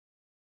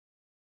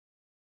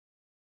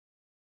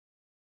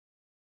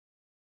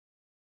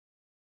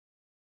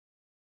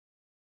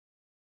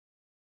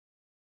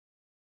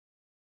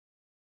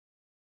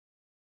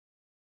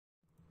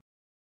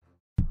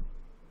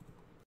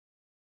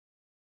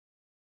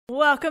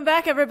Welcome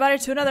back, everybody,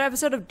 to another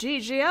episode of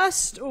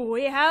DGS.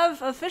 We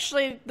have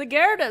officially the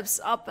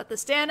Gyakuten up at the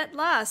stand at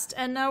last,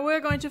 and now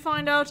we're going to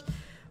find out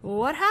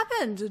what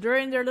happened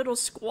during their little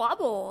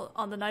squabble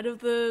on the night of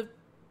the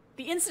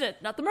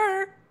incident, not the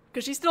murder,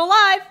 because she's still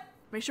alive.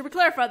 Make sure we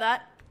clarify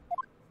that.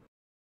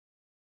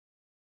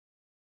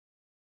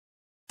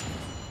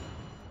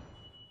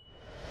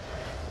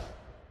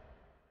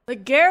 The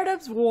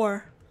Gyakuten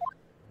War.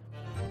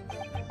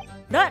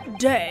 That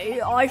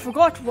day, I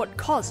forgot what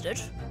caused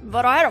it,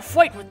 but I had a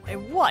fight with my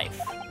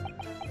wife.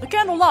 The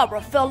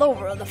candelabra fell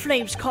over and the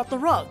flames caught the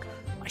rug.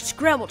 I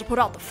scrambled to put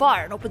out the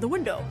fire and open the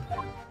window.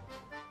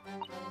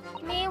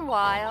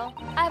 Meanwhile,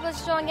 I was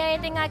throwing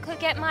anything I could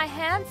get my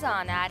hands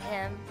on at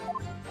him.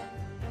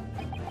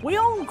 We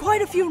own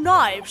quite a few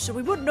knives, so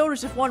we wouldn't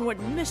notice if one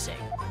went missing.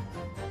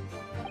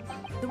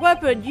 The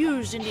weapon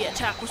used in the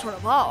attack was one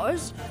of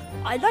ours.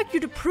 I'd like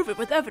you to prove it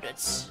with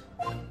evidence.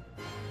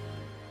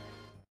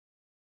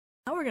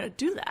 How are we gonna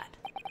do that?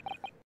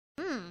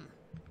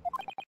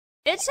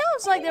 It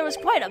sounds like there was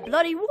quite a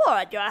bloody war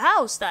at your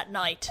house that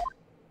night.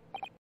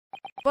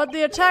 But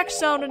the attacks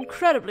sound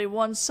incredibly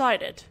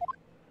one-sided.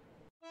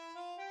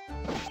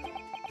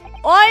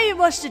 I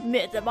must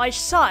admit that my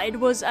side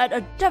was at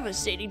a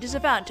devastating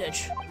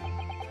disadvantage.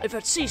 If a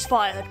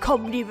ceasefire had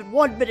come even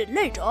 1 minute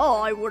later,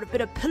 I would have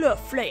been a pillar of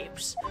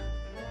flames.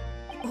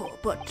 Oh,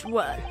 but,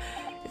 well,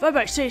 if I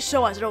might say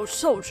so as an old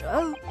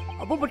soldier,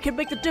 a moment can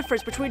make the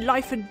difference between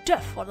life and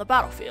death on the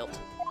battlefield.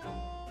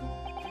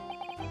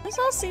 This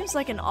all seems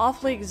like an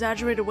awfully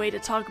exaggerated way to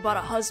talk about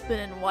a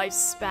husband and wife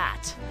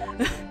spat.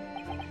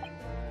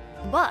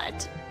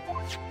 But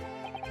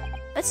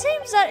it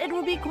seems that it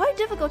would be quite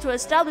difficult to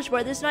establish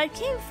where this knife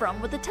came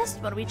from with the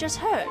testimony we just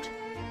heard.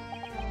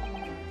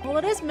 Well,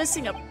 it is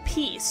missing a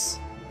piece.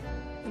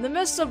 In the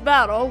midst of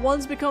battle,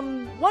 one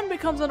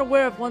becomes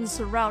unaware of one's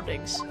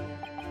surroundings.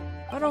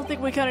 I don't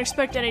think we can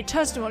expect any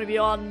testimony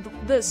beyond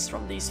this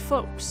from these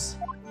folks.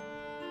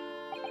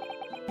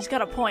 He's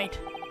got a point.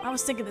 I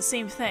was thinking the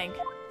same thing.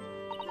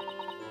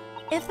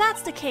 If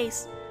that's the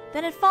case,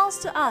 then it falls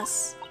to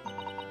us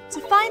to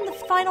find the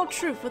final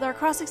truth with our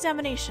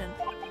cross-examination.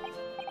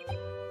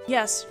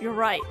 Yes, you're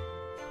right.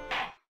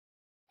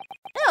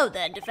 Now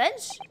then,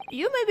 defense,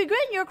 you may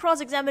begin your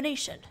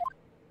cross-examination.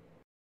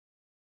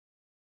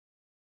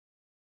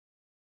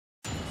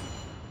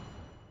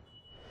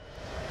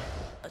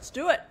 Let's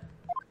do it.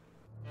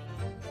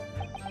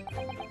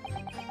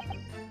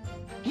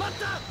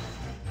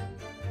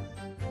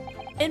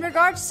 In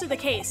regards to the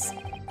case,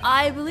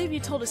 I believe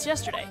you told us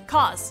yesterday.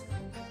 Cause.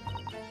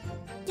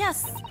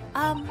 Yes,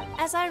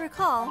 as I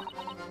recall,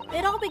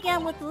 it all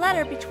began with the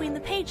letter between the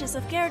pages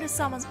of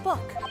Gyakuten-sama's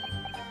book.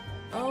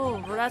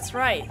 Oh, that's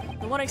right.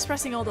 The one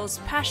expressing all those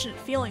passionate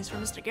feelings for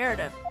Mr.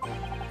 Gyakuten.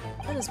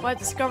 Then his wife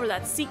discovered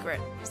that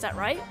secret. Is that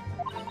right?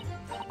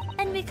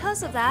 And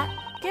because of that,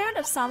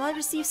 Gyakuten-sama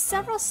received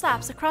several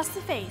slaps across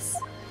the face.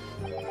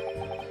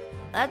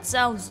 That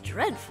sounds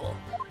dreadful.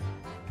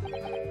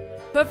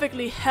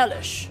 Perfectly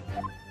hellish.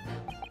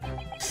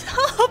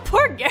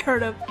 Poor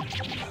Gyakuten.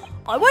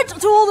 I went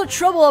to all the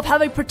trouble of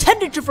having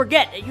pretended to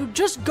forget, and you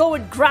just go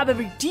and grab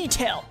every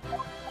detail.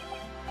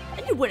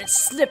 And you went and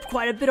slipped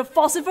quite a bit of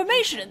false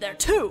information in there,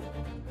 too.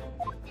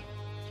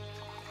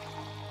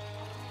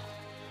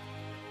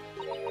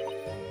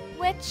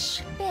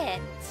 Which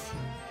bit?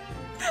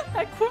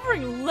 That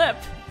quivering lip.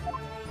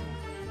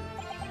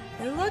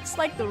 It looks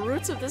like the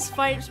roots of this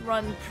fight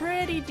run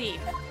pretty deep.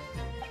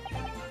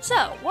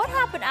 So, what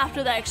happened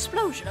after that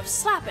explosion of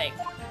slapping?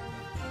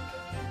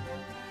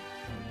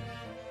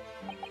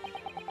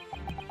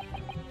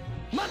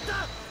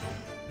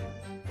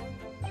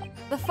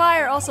 The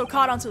fire also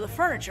caught onto the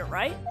furniture,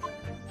 right?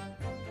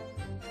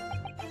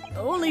 The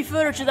only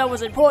furniture that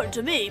was important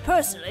to me,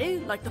 personally,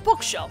 like the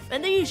bookshelf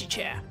and the easy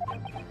chair.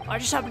 I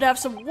just happened to have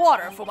some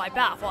water for my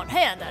bath on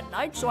hand that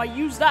night, so I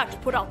used that to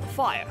put out the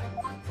fire.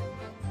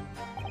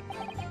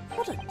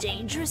 What a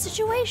dangerous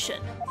situation.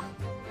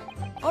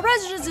 Our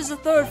residence is the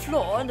 3rd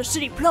floor, and the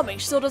city plumbing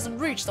still doesn't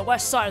reach the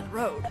west side of the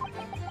road.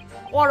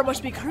 Water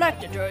must be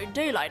collected during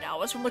daylight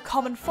hours from the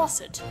common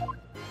faucet.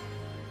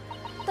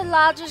 The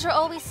lodgers are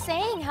always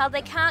saying how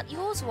they can't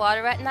use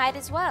water at night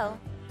as well.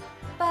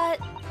 But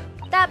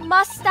that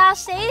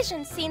mustached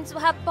Asian seems to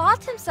have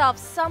bought himself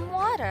some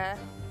water.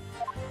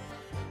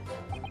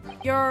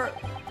 You're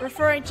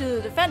referring to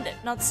the defendant,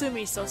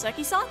 Natsumi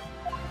Soseki-san?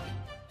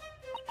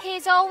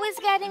 He's always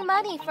getting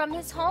money from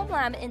his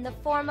homeland in the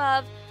form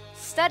of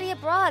study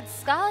abroad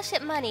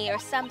scholarship money or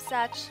some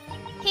such.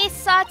 He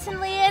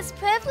certainly is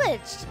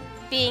privileged,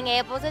 being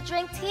able to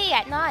drink tea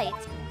at night.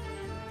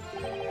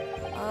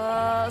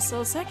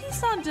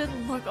 Soseki-san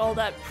didn't look all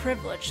that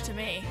privileged to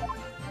me.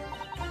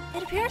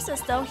 It appears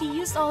as though he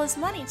used all his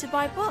money to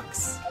buy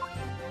books.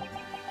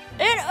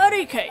 In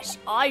any case,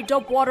 I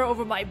dump water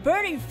over my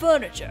burning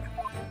furniture.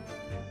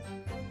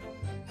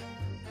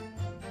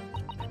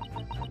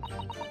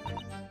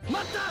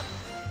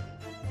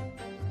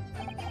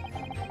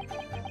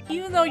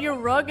 Even though your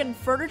rug and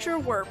furniture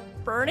were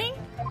burning?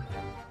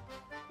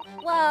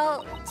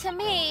 Well, to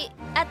me,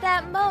 at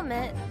that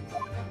moment,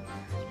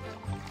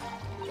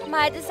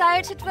 My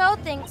desire to throw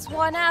things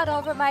won out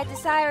over my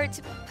desire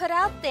to put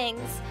out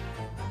things,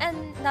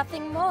 and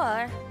nothing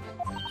more.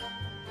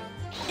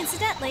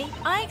 Incidentally,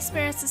 I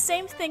experienced the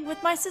same thing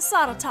with my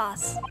Susato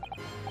toss.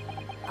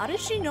 How did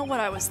she know what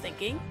I was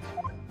thinking?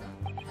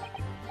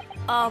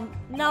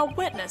 Now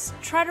witness,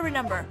 try to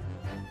remember.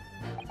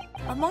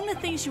 Among the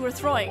things you were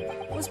throwing,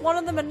 was one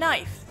of them a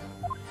knife?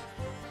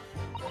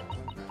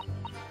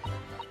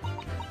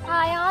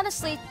 I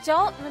honestly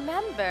don't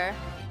remember.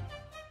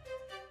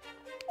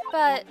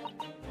 But,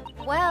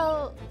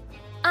 well,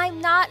 I'm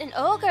not an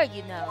ogre,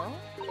 you know.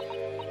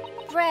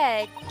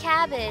 Bread,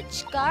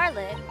 cabbage,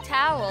 garlic,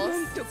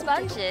 towels,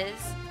 sponges,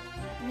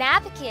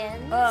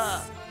 napkins.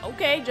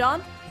 Okay,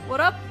 John. What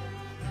up?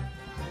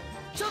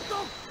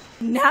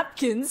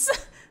 Napkins?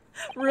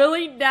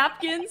 Really?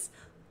 Napkins?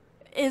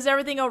 Is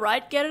everything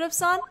alright,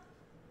 Gyakuten-san?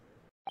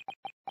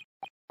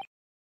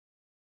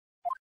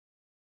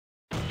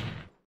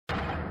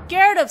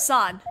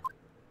 Gyakuten-san!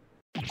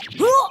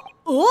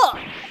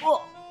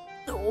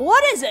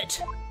 What is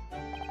it?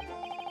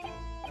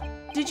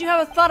 Did you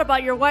have a thought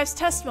about your wife's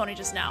testimony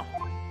just now?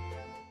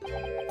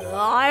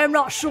 I am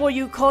not sure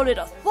you call it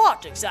a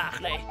thought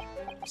exactly.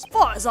 As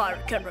far as I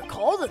can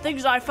recall, the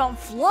things I found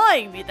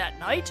flying me that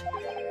night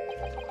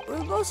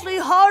were mostly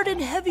hard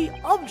and heavy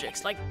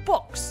objects like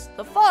books,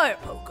 the fire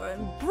poker,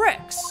 and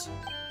bricks.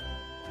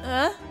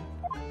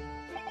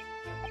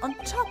 On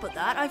top of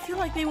that, I feel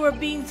like they were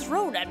being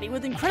thrown at me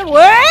with incredible—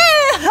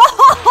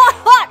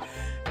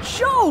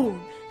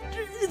 Joan!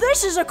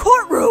 This is a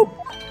courtroom!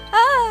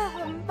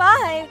 Ah,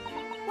 my!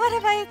 What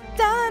have I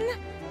done?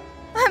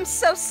 I'm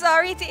so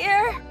sorry,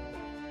 dear.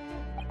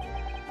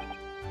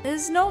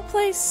 Is no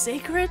place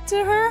sacred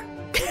to her?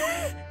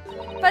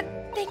 But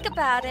think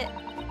about it.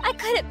 I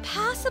couldn't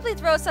possibly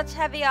throw such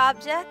heavy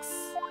objects.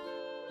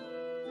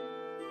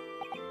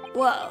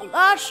 Well,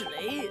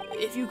 actually,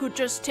 if you could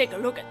just take a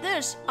look at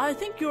this, I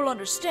think you'll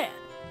understand.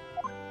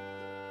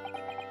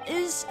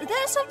 Is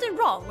there something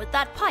wrong with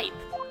that pipe?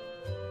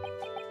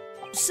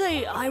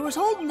 See, I was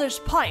holding this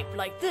pipe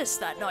like this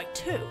that night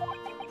too.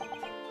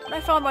 When I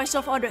found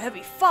myself under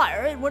heavy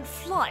fire, it went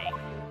flying.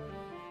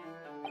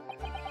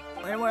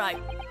 And when I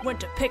went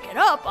to pick it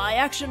up, I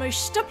accidentally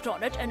stepped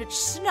on it and it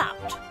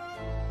snapped.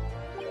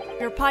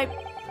 Your pipe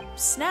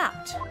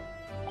snapped.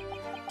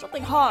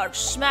 Something hard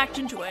smacked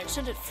into it and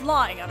sent it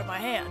flying out of my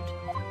hand.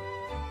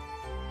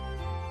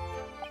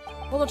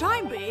 For the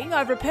time being,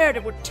 I've repaired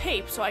it with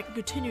tape so I can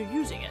continue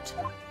using it.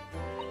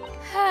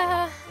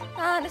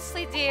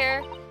 Honestly,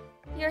 dear,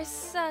 you're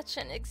such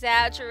an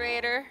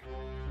exaggerator.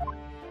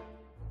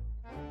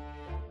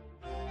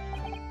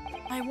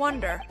 I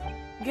wonder,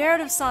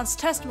 Gyakuten-san's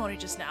testimony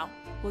just now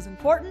was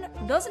important,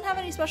 doesn't have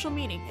any special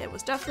meaning. It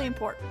was definitely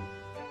important.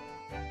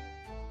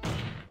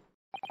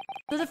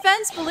 The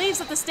defense believes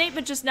that the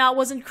statement just now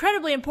was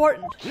incredibly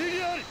important.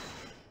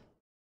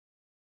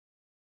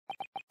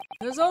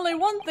 There's only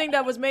one thing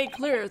that was made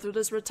clear through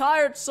this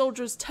retired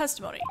soldier's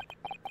testimony.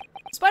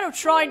 In spite of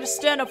trying to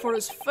stand up for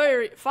his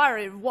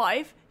fiery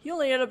wife, he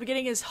only ended up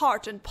getting his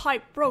heart and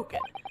pipe broken.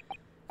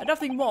 And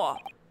nothing more.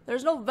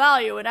 There's no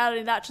value in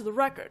adding that to the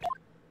record.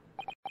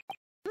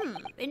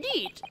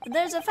 Indeed.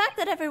 That's a fact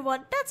that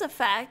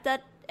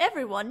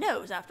everyone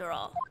knows, after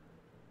all.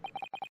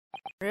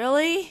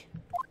 Really?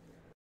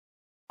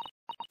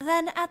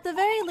 Then, at the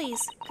very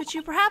least, could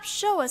you perhaps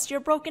show us your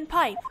broken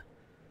pipe?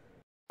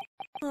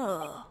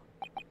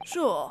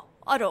 Sure,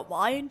 I don't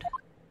mind.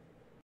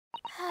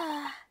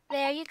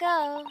 There you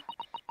go.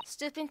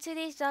 Stooping to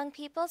these young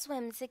people's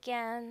whims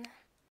again.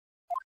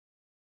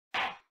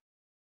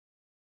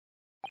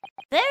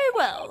 Very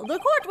well. The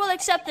court will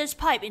accept this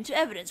pipe into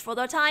evidence for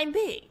the time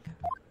being.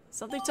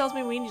 Something tells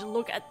me we need to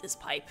look at this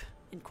pipe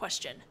in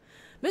question.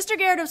 Mr.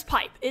 Gyakuten-san's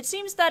pipe. It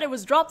seems that it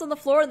was dropped on the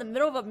floor in the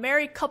middle of a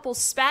married couple's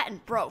spat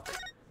and broke.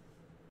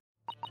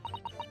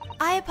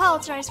 I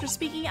apologize for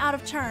speaking out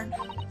of turn.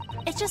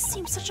 It just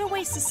seems such a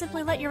waste to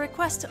simply let your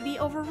request be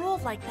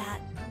overruled like that.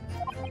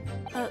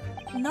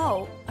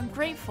 No, I'm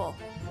grateful.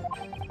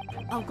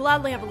 I'll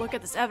gladly have a look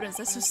at this evidence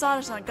that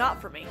Susato-san got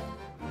for me.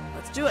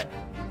 Let's do it.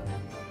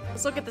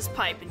 Let's look at this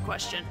pipe in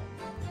question.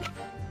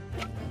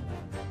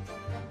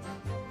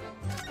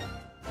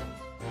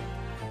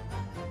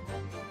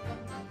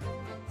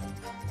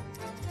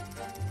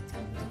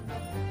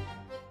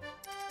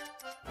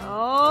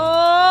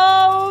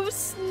 Oh,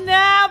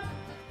 snap!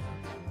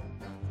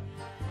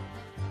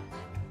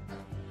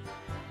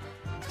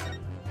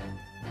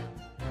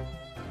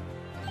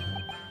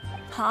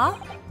 Huh?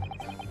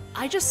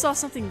 I just saw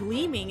something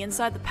gleaming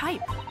inside the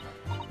pipe.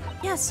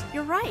 Yes,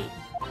 you're right.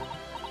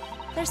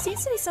 There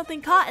seems to be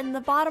something caught in the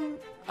bottom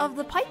of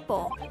the pipe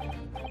bowl.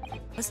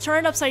 Let's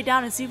turn it upside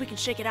down and see if we can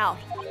shake it out.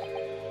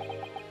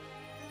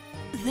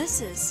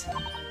 It's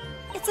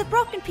a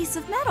broken piece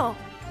of metal.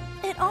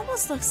 It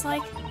almost looks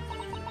like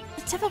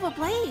the tip of a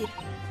blade,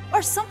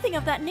 or something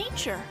of that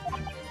nature.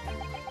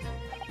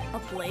 A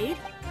blade?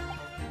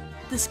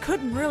 This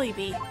couldn't really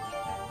be.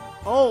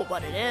 Oh,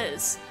 but it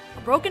is.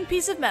 A broken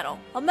piece of metal.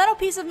 A metal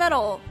piece of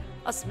metal.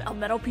 A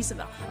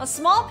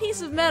small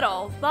piece of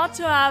metal thought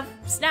to have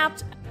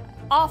snapped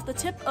off the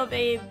tip of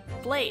a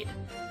blade.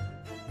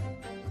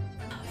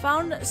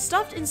 Found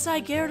stuffed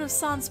inside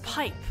Gyakuten-san's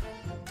pipe.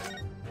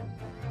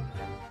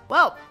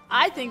 Well,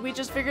 I think we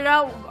just figured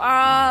out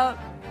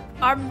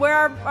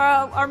where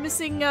our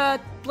missing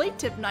blade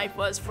tip knife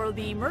was for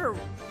the murder,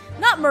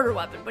 not murder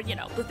weapon, but you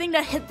know, the thing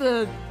that hit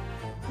the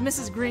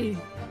Mrs. Green.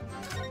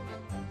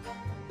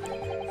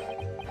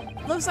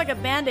 Looks like a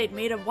band-aid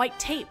made of white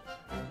tape.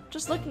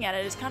 Just looking at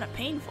it is kind of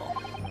painful.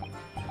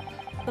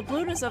 The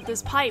blueness of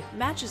this pipe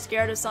matches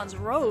Gyakuten-san's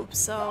robe,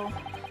 so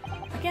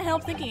I can't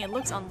help thinking it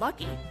looks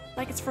unlucky,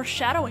 like it's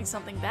foreshadowing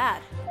something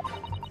bad.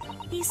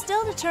 He's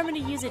still determined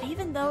to use it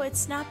even though it's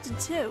snapped in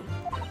two.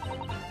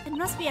 It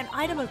must be an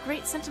item of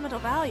great sentimental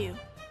value.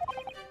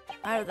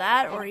 Either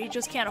that, or he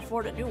just can't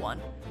afford a new one.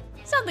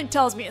 Something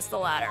tells me it's the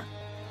latter.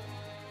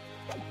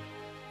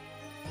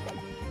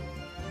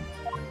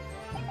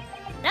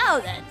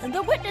 Now then,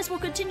 the witness will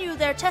continue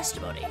their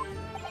testimony.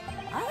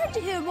 I'd like to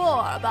hear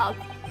more about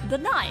the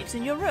knives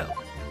in your room.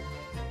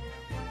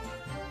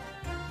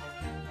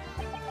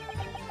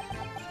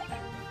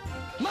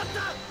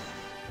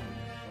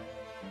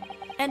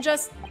 And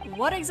just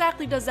what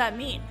exactly does that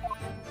mean?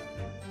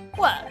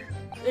 Well,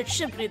 it's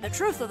simply the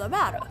truth of the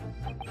matter.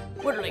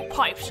 Whittling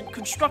pipes and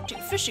constructing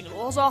fishing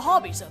lures are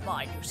hobbies of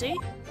mine, you see.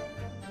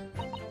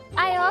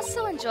 I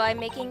also enjoy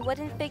making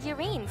wooden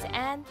figurines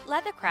and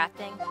leather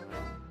crafting.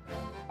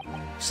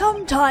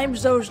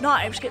 Sometimes those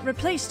knives get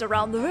replaced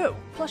around the room,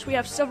 plus we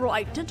have several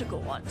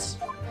identical ones.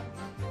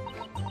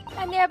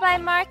 A nearby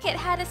market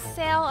had a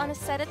sale on a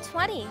set of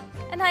 20,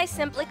 and I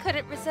simply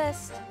couldn't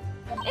resist.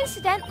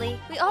 Incidentally,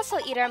 we also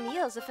eat our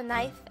meals with a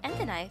knife and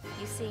a knife,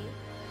 you see.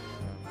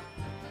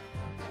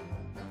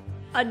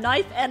 A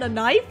knife and a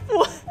knife?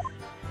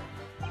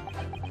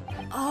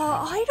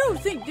 I don't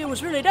think it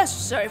was really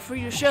necessary for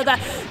you to share that.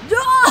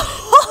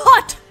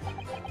 What?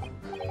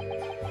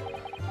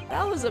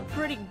 That was a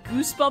pretty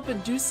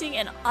goosebump-inducing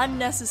and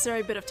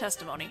unnecessary bit of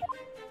testimony.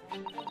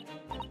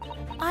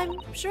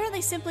 I'm sure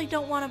they simply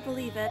don't want to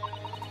believe it.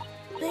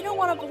 They don't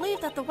want to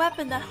believe that the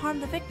weapon that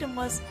harmed the victim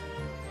was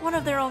one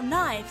of their own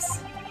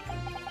knives.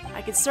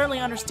 I can certainly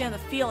understand the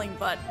feeling,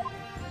 but...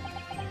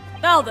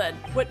 Now then,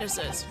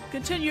 witnesses,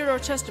 continue your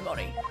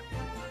testimony.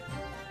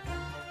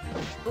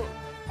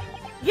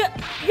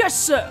 Yes,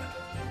 sir!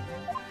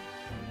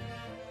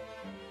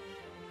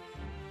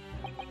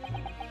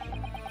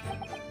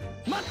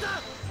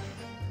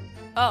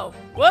 Oh,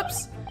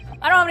 whoops!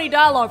 I don't have any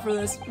dialogue for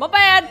this. My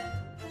bad!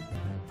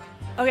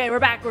 Okay, we're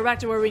back. We're back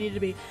to where we need to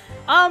be.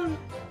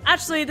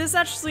 Actually, this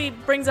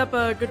brings up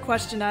a good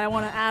question that I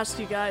want to ask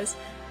you guys.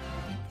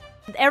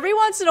 Every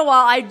once in a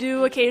while, I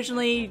do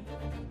occasionally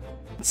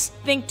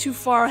think too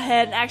far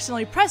ahead and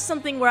accidentally press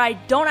something where I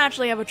don't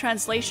actually have a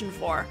translation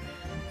for.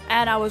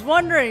 And I was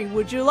wondering,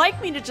 would you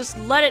like me to just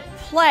let it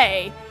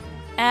play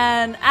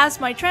and ask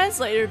my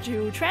translator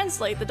to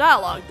translate the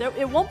dialogue?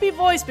 It won't be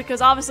voiced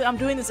because obviously I'm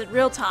doing this in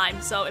real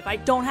time, so if I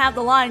don't have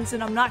the lines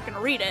and I'm not going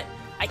to read it,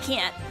 I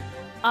can't.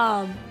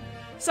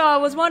 So I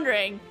was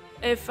wondering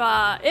if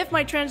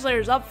my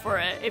translator's up for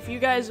it, if you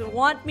guys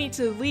want me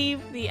to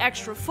leave the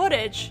extra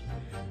footage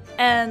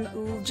and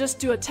just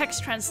do a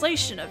text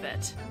translation of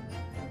it.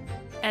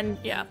 And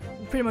yeah,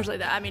 pretty much like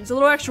that. I mean, it's a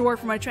little extra work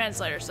for my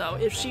translator, so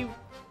if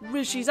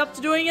she's up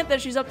to doing it, then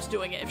she's up to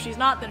doing it. If she's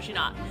not, then she's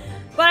not.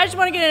 But I just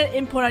want to get an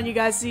input on you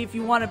guys, see if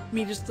you want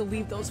me just to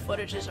leave those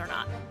footages or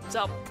not.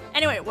 So,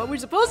 anyway, what we're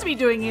supposed to be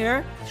doing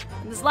here,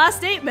 in this last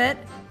statement,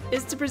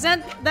 is to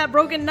present that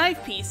broken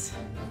knife piece.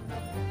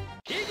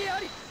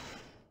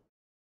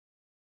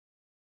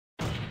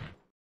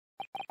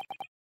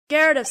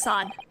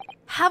 Gyakuten-san,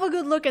 have a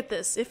good look at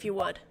this, if you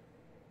would.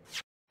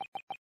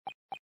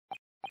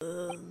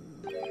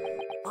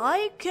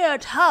 I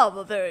can't have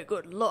a very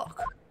good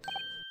look.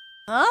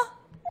 Huh?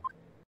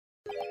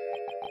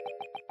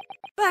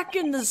 Back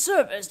in the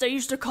service, they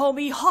used to call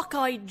me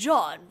Hawkeye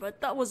John,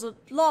 but that was a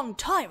long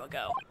time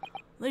ago.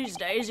 These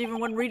days, even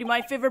when reading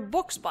my favorite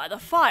books by the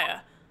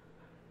fire,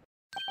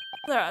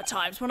 there are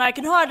times when I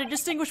can hardly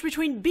distinguish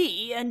between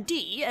B and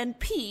D and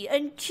P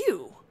and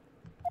Q.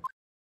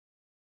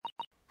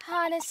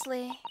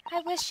 Honestly,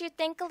 I wish you'd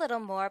think a little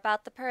more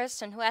about the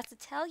person who has to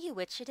tell you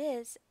which it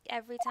is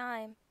every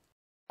time.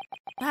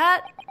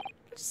 That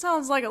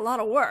sounds like a lot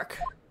of work.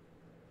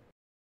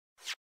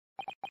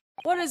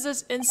 What is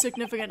this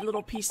insignificant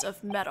little piece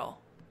of metal?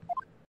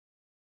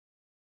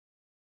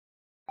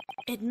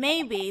 It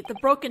may be the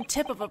broken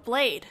tip of a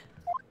blade.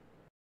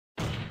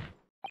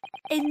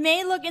 It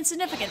may look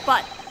insignificant,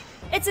 but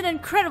it's an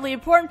incredibly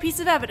important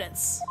piece of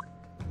evidence.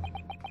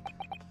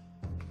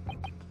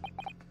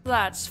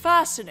 That's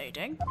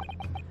fascinating.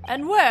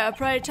 And where,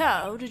 pray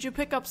tell, did you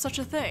pick up such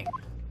a thing?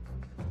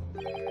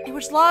 It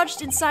was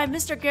lodged inside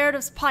Mr.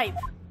 Gyakuten-san's pipe.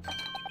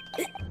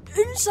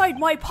 Inside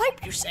my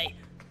pipe, you say?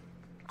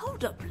 How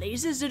the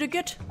blazes did it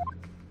get?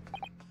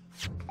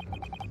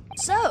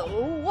 So,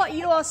 what are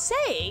you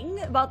saying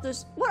about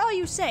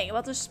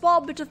this small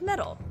bit of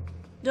metal?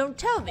 Don't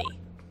tell me.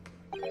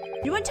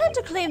 You intend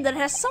to claim that it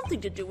has something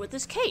to do with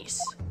this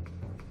case?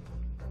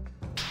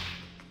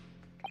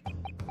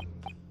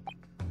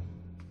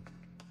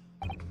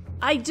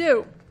 I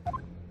do.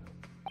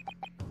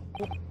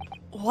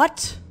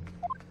 What?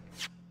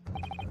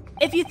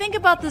 If you think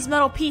about this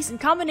metal piece in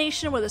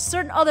combination with a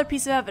certain other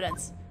piece of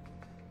evidence,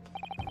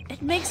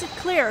 it makes it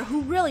clear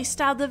who really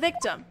stabbed the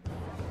victim.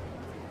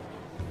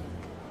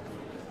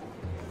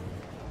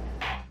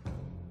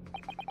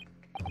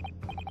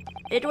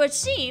 It would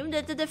seem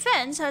that the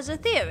defense has a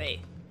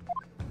theory.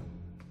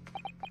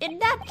 In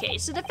that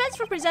case, the defense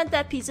will present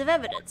that piece of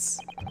evidence.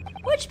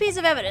 Which piece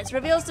of evidence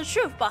reveals the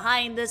truth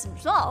behind this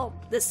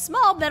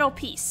small metal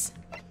piece?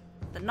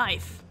 The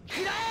knife.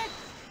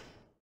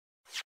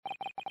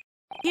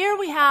 Here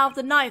we have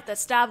the knife that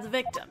stabbed the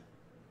victim.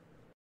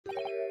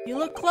 You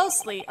look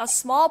closely, a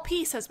small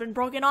piece has been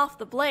broken off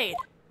the blade.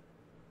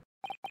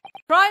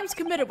 Crimes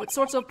committed with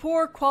sorts of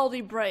poor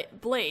quality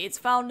blades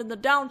found in the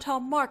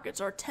downtown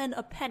markets are 10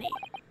 a penny.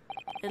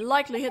 It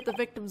likely hit the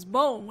victim's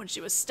bone when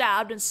she was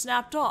stabbed and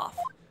snapped off.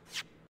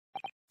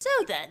 So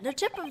then, the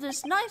tip of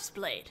this knife's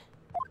blade.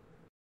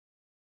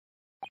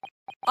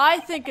 I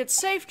think it's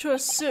safe to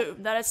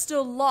assume that it's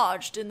still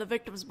lodged in the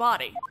victim's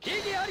body.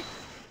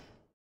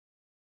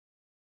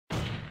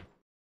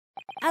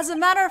 As a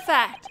matter of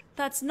fact,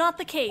 that's not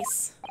the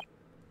case.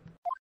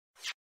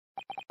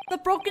 The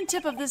broken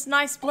tip of this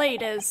knife's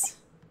blade is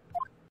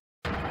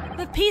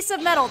the piece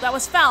of metal that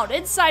was found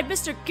inside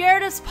Mr.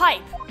 Gyakuten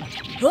pipe.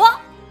 Huh?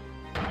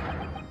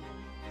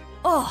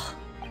 Oh.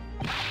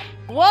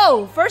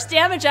 Whoa, first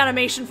damage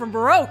animation from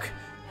Baroque.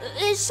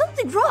 Is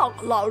something wrong,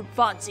 Lord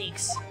Von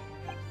Zieks?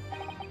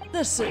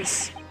 This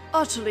is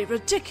utterly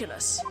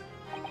ridiculous.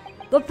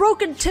 The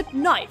broken tip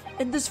knife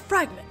and this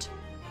fragment.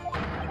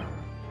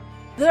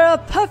 They're a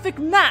perfect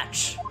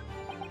match.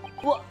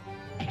 What?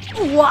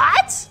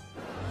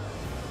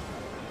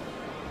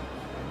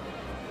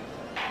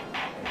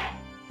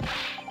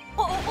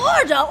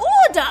 Order!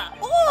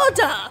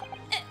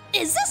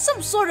 Is this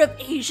some sort of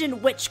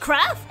Asian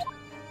witchcraft?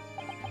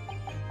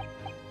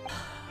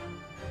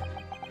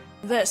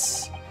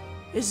 This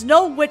is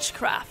no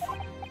witchcraft.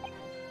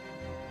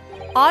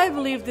 I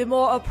believe the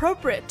more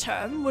appropriate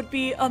term would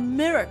be a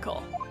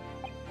miracle.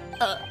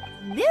 A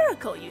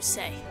miracle, you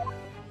say?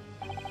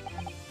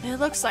 It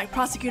looks like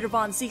Prosecutor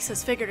Von Zieks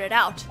has figured it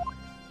out.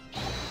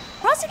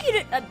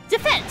 Prosecutor,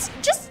 defense,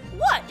 just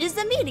what is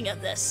the meaning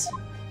of this?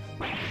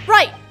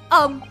 Right,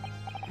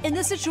 in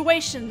this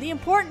situation, the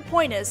important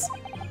point is,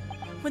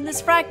 when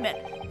this fragment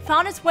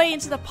found its way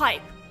into the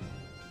pipe,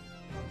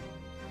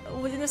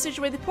 within this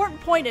situation, the important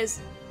point is,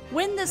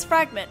 when this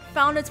fragment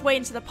found its way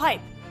into the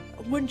pipe,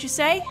 wouldn't you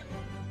say?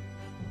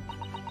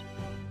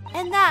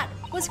 And that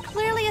was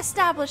clearly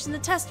established in the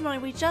testimony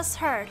we just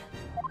heard.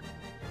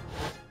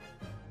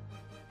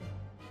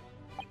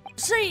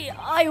 See,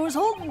 I was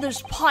holding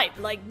this pipe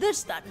like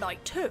this that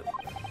night too.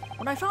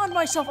 When I found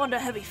myself under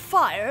heavy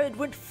fire, it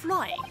went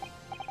flying.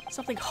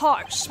 Something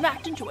hard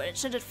smacked into it and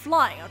sent it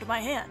flying out of my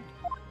hand.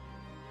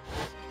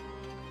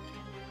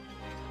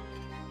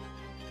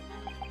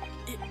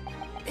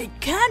 It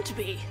can't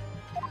be.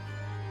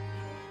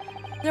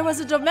 There was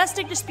a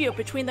domestic dispute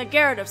between the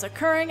Gyakutens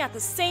occurring at the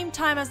same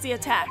time as the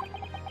attack,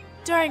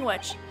 during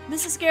which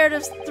Mrs.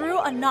 Gyakuten threw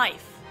a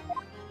knife.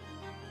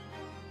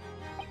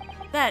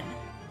 Then,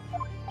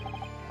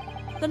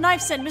 the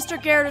knife sent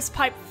Mr. Gyakuten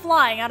pipe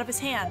flying out of his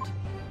hand.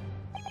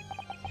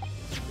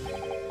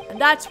 And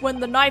that's when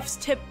the knife's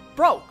tip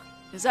broke.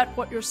 Is that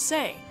what you're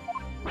saying?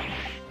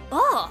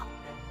 Ah!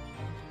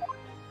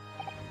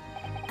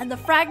 And the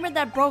fragment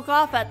that broke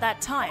off at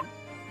that time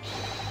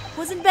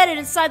was embedded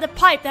inside the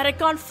pipe that had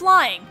gone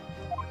flying.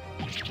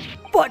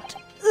 But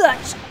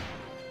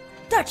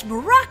that's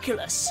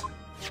miraculous!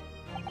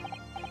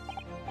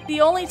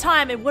 The only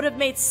time it would have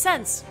made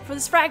sense for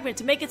this fragment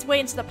to make its way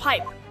into the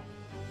pipe.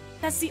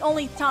 That's the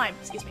only time,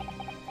 excuse me.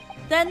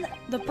 Then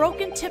the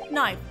broken tip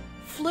knife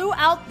flew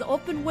out the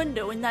open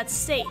window in that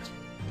state.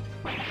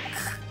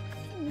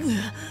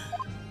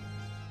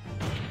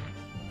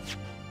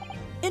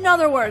 In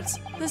other words,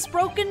 this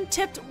broken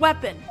tipped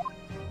weapon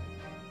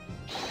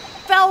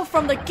fell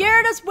from the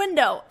Gyakuten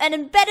window and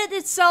embedded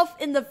itself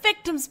in the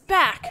victim's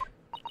back.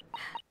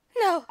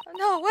 No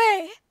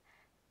way.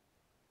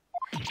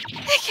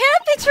 It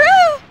can't be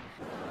true!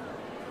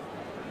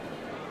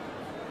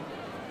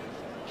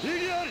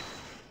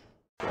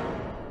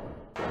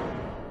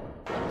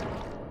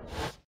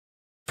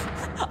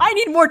 I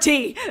need more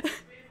tea!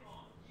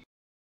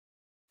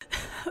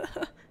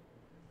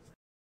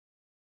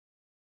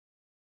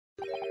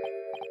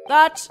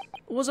 That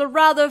was a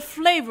rather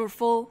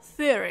flavorful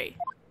theory.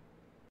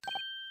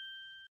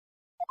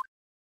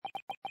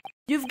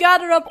 You've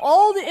gathered up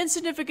all the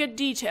insignificant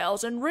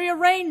details and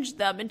rearranged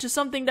them into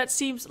something that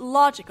seems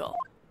logical.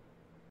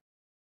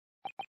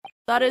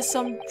 That is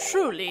some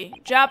truly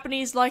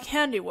Japanese-like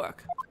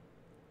handiwork.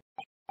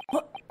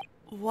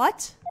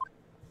 What?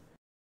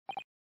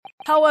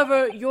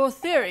 However, your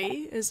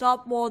theory is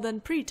not more than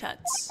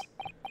pretense.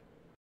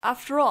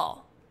 After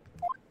all.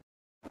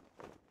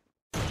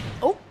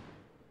 Oh!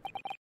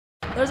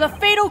 There's a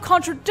fatal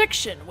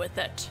contradiction with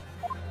it.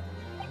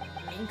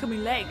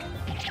 Incoming leg.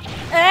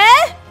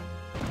 Eh?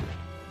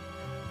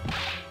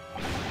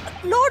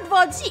 Lord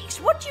Von Zeeks,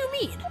 what do you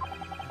mean?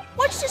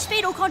 What's this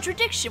fatal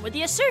contradiction with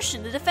the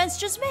assertion the defense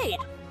just made?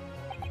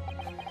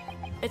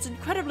 It's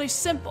incredibly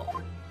simple.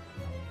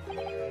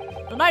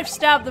 The knife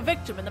stabbed the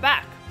victim in the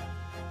back.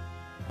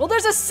 Well,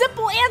 there's a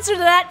simple answer to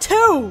that,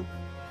 too!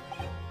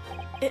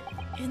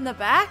 In the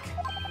back?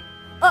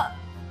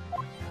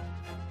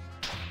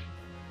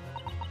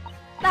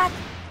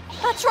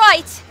 That's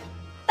right!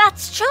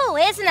 That's true,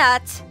 isn't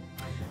it?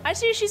 I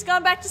see she's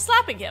gone back to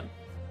slapping him.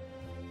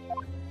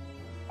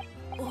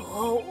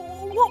 Oh,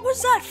 what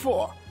was that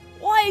for?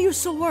 Why are you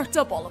so worked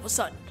up all of a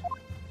sudden?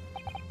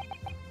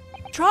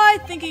 Try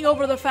thinking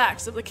over the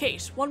facts of the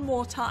case one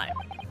more time.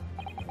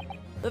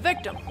 The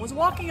victim was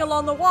walking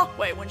along the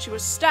walkway when she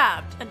was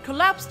stabbed and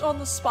collapsed on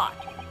the spot.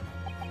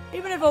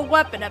 Even if a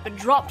weapon had been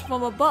dropped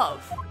from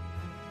above,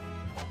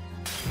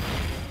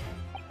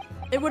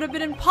 it would have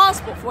been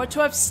impossible for it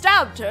to have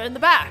stabbed her in the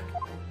back.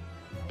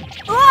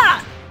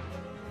 Ah!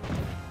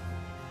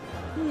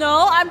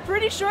 No, I'm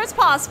pretty sure it's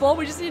possible.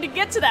 We just need to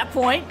get to that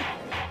point.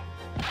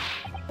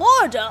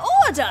 Order!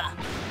 Order!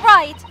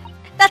 Right,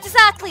 that's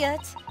exactly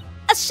it.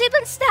 As she'd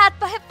been stabbed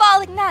by a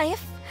falling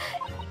knife,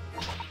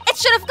 it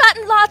should have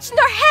gotten lodged in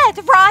her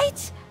head,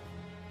 right?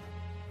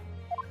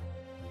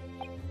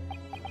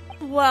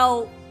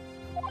 Well...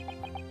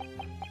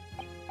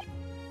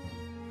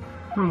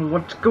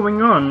 What's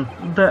going on?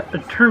 That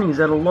attorney's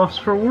at a loss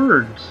for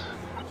words.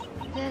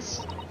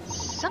 There's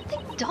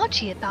something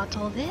dodgy about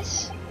all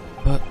this.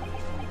 But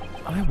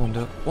I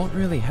wonder what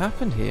really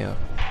happened here.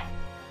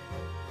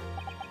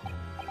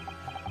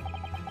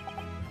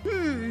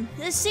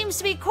 This seems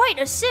to be quite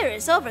a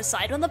serious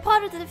oversight on the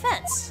part of the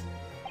defense.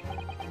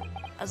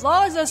 As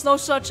long as there's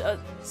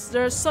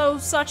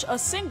such a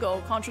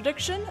single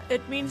contradiction,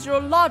 it means your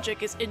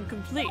logic is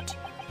incomplete.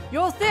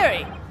 Your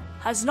theory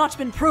has not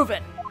been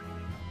proven.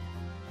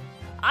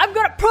 I'm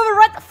gonna prove it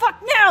right the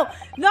fuck now!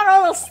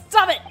 Naruhodō,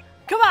 stop it!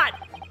 Come on!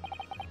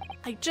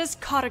 I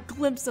just caught a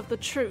glimpse of the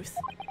truth.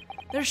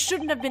 There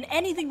shouldn't have been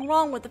anything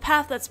wrong with the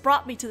path that's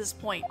brought me to this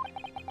point.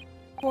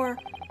 For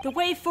the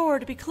way forward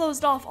to be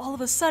closed off all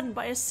of a sudden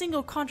by a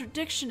single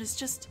contradiction is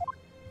just...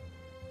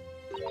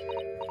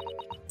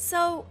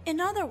 So, in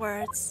other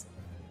words,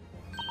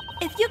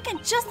 if you can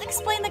just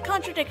explain the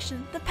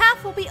contradiction, the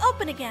path will be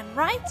open again,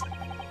 right?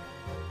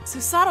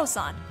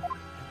 Susato-san.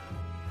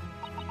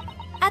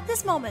 At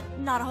this moment,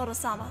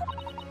 Naruhodō-sama,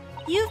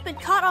 you've been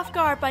caught off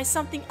guard by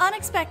something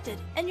unexpected,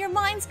 and your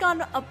mind's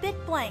gone a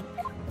bit blank.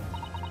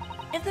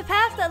 If the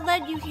path that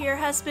led you here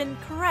has been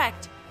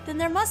correct, then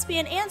there must be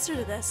an answer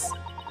to this.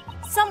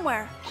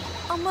 Somewhere,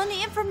 among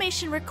the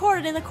information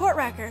recorded in the court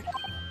record.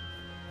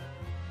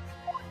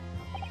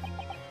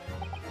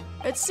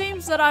 It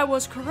seems that I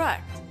was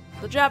correct.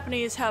 The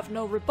Japanese have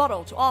no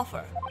rebuttal to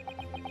offer.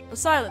 The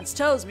silence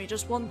tells me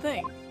just one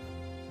thing,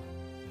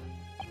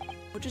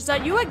 which is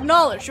that you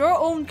acknowledge your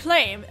own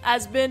claim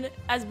as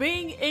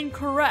being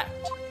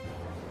incorrect.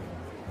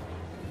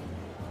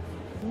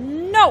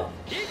 No!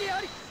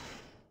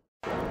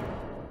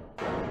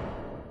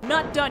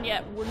 Not done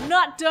yet. We're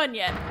not done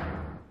yet.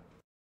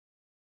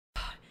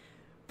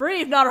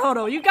 Breathe,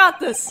 Naruhodō. You got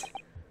this.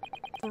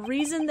 The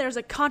reason there's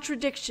a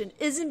contradiction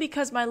isn't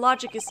because my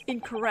logic is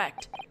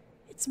incorrect.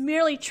 It's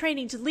merely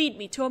training to lead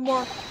me to a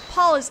more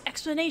polished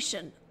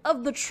explanation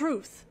of the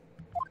truth.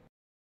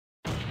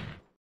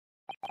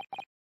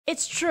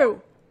 It's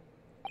true.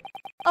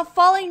 A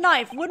falling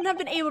knife wouldn't have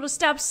been able to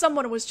stab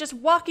someone who was just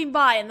walking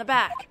by in the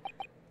back.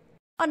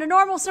 Under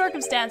normal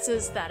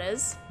circumstances, that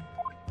is.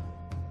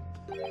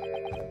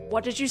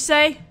 What did you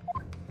say?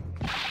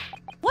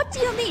 What do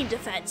you mean,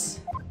 defense?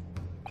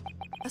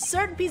 A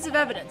certain piece of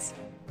evidence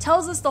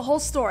tells us the whole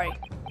story.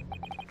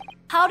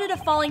 How did a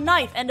falling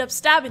knife end up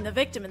stabbing the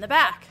victim in the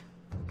back?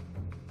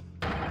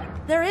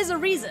 There is a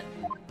reason.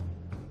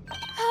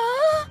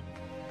 Huh?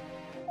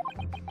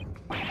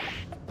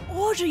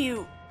 What are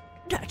you?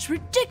 That's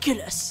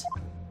ridiculous.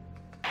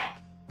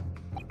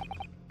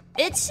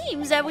 It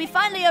seems that we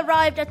finally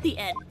arrived at the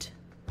end.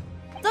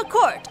 The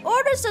court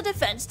orders the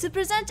defense to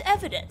present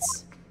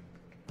evidence.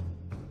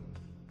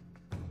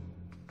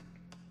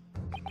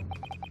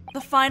 The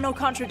final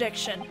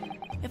contradiction.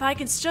 If I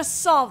can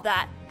just solve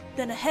that,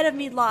 then ahead of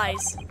me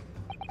lies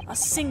a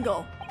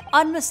single,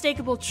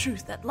 unmistakable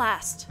truth at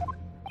last.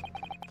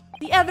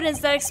 The evidence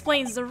that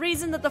explains the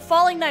reason that the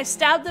falling knife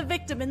stabbed the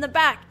victim in the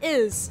back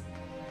is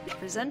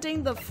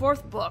presenting the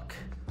fourth book.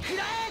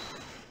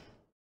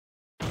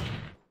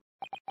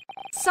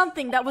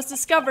 Something that was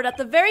discovered at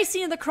the very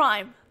scene of the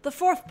crime, the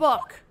fourth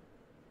book.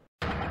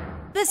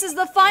 This is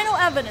the final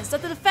evidence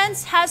that the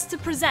defense has to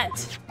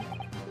present.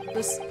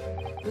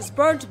 This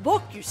burnt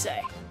book, you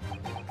say?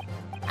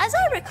 As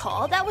I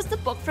recall, that was the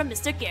book from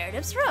Mr.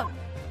 Garrett's room.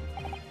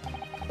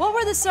 What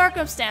were the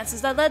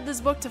circumstances that led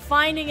this book to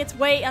finding its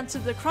way onto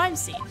the crime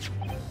scene?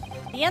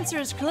 The answer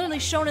is clearly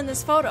shown in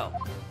this photo.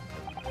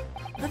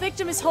 The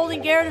victim is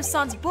holding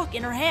Garrett-san's book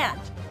in her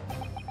hand.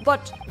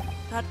 But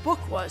that book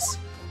was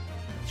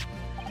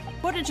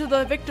put into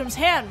the victim's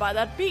hand by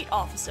that beat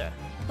officer.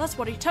 That's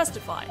what he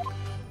testified.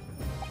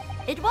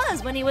 It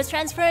was when he was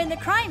transferring the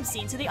crime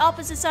scene to the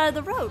opposite side of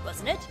the road,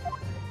 wasn't it?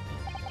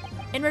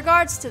 In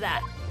regards to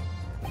that,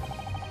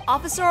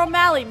 Officer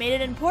O'Malley made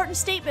an important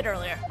statement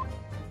earlier.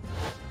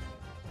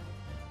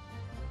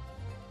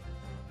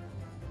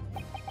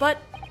 But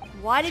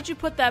why did you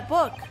put that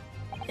book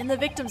in the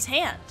victim's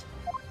hand?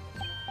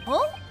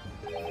 Huh?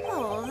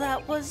 Oh,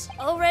 that was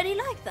already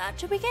like that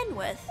to begin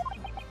with.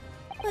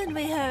 When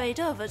we hurried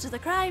over to the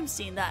crime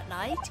scene that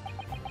night,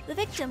 the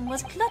victim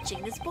was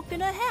clutching this book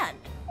in her hand.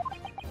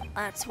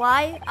 That's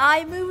why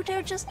I moved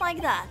her just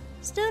like that,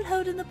 still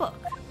holding the book.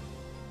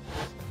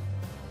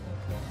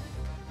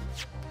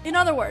 In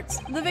other words,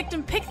 the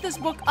victim picked this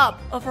book up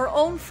of her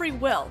own free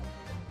will.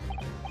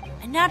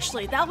 And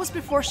naturally, that was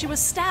before she was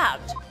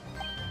stabbed.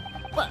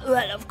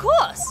 Well, of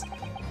course.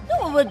 No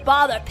one would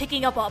bother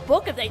picking up a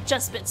book if they'd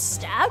just been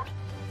stabbed.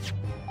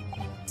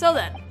 So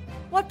then,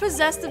 what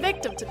possessed the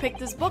victim to pick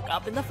this book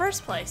up in the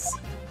first place?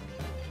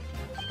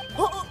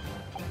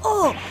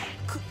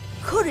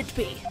 Could it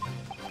be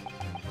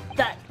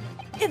that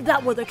if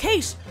that were the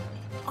case,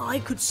 I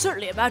could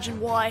certainly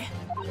imagine why.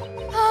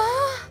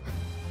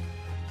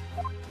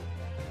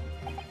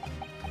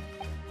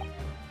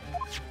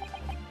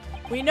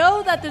 We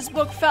know that this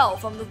book fell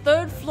from the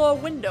third floor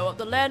window of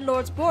the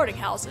landlord's boarding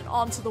house and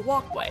onto the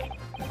walkway.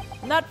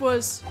 And that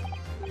was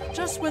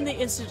just when the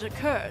incident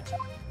occurred.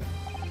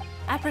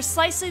 At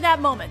precisely that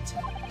moment,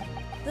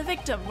 the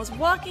victim was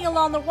walking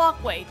along the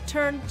walkway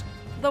turned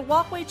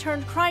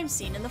crime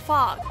scene in the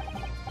fog,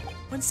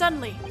 when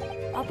suddenly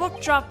a book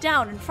dropped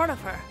down in front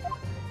of her.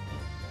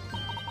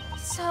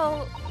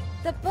 So,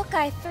 the book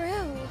I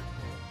threw...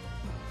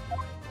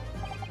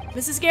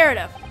 Mrs.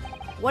 Gyakuten,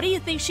 what do you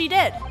think she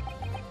did?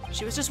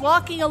 She was just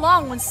walking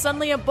along when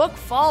suddenly a book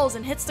falls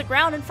and hits the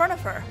ground in front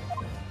of her.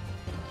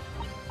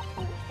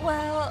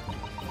 Well,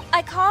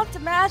 I can't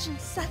imagine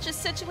such a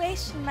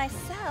situation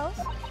myself.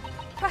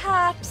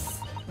 Perhaps...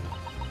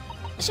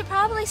 she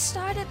probably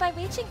started by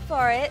reaching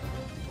for it.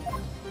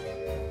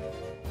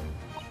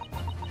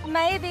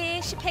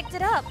 Maybe she picked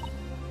it up.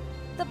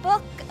 The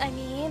book, I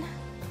mean.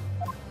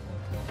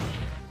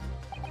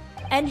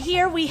 And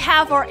here we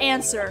have our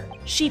answer.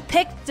 She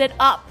picked it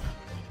up.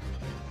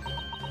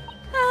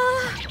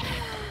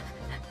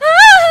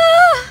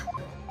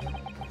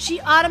 She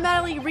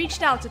automatically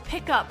reached out to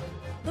pick up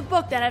the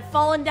book that had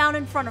fallen down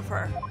in front of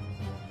her.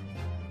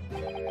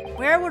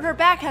 Where would her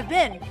back have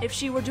been if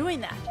she were doing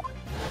that?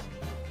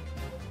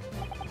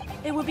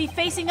 It would be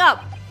facing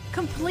up,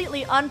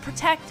 completely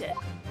unprotected.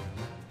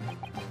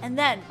 And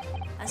then,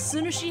 as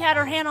soon as she had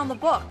her hand on the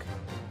book,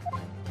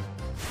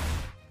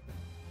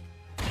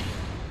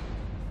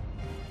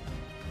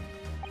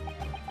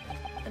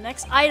 the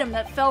next item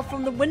that fell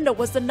from the window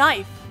was the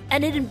knife,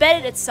 and it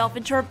embedded itself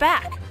into her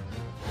back.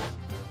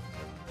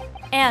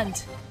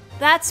 And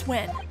that's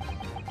when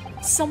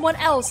someone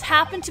else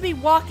happened to be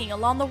walking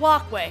along the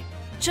walkway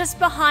just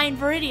behind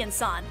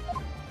Viridian-san.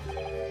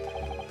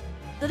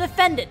 The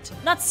defendant,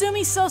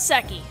 Natsumi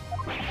Soseki.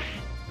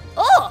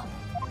 Oh!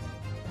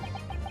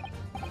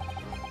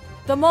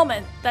 The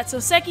moment that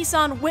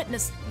Soseki-san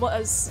witnessed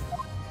was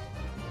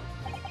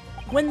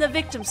when the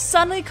victim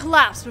suddenly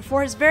collapsed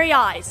before his very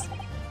eyes,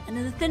 and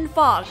in the thin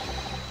fog,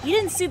 he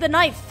didn't see the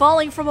knife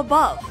falling from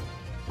above.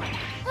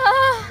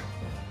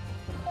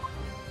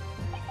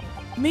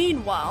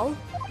 Meanwhile,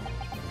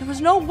 there was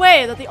no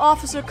way that the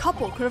officer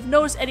couple could have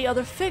noticed any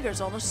other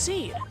figures on the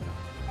scene.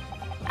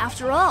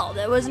 After all,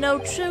 there was no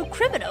true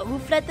criminal who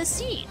fled the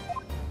scene.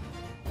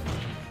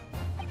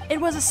 It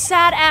was a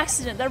sad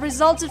accident that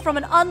resulted from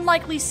an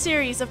unlikely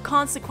series of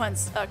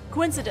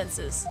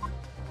coincidences.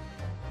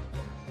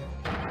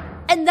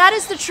 And that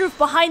is the truth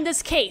behind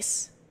this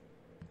case.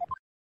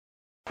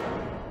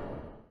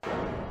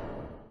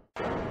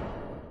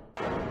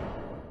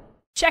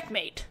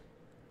 Checkmate.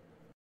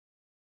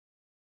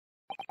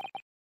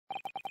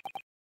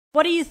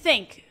 What do you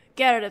think,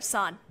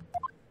 Gyakuten-san?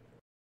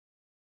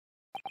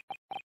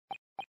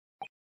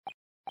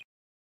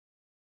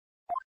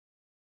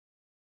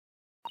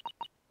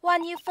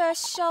 When you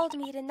first showed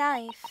me the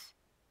knife,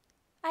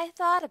 I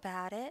thought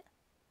about it.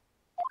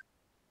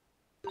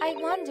 I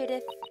wondered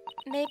if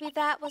maybe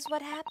that was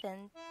what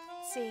happened,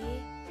 see?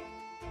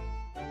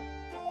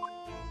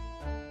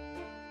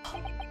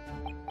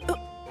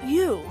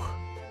 You?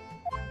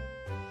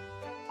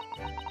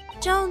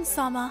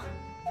 Jones-sama.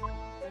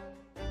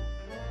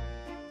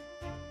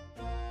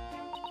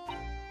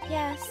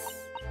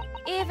 Yes,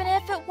 even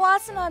if it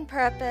wasn't on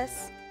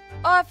purpose,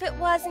 or if it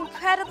was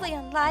incredibly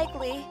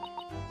unlikely,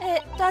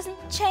 it doesn't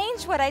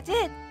change what I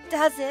did,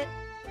 does it?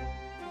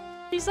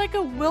 She's like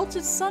a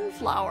wilted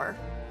sunflower.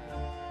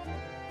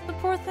 The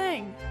poor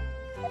thing.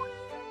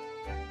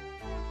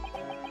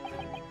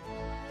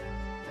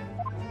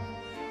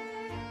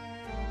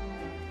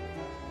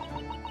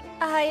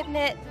 I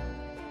admit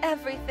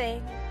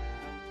everything.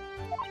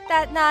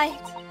 That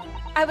night,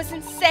 I was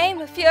insane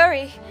with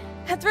fury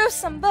and threw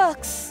some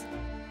books.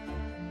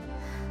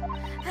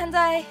 And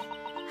I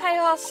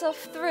also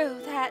threw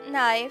that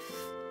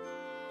knife.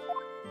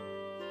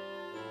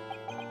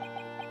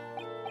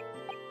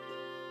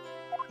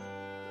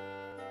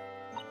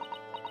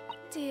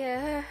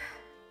 dear.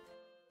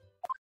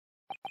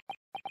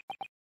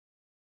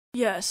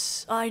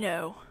 Yes, I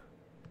know.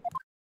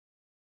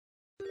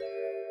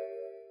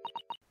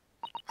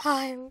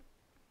 I'm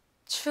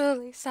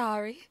truly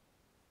sorry.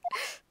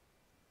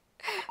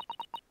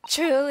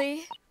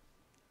 Truly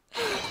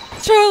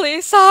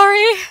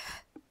sorry.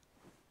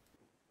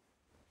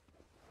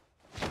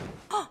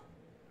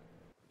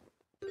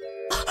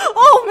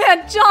 Oh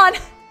man, John!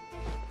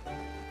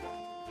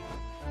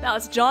 Now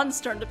it's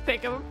John's turn to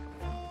pick him.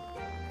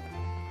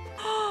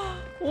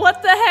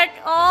 What the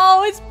heck?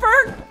 Oh, it's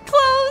burnt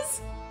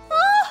clothes!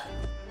 Ah!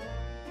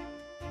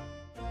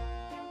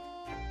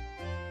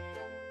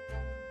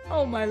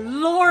 Oh my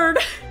lord!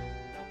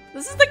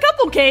 This is the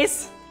couple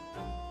case!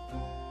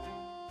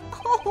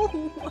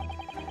 Oh!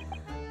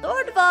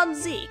 Lord Von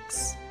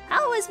Zeeks,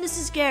 how is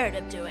Mrs.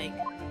 Garrett doing?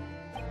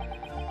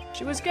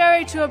 She was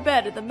carried to a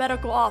bed at the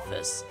medical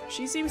office.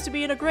 She seems to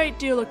be in a great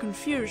deal of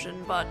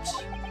confusion, but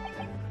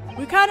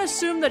we can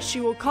assume that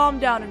she will calm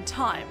down in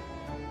time.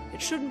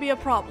 It shouldn't be a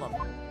problem.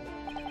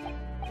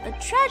 A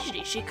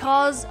tragedy she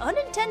caused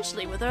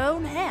unintentionally with her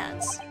own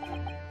hands.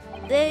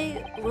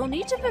 They will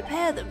need to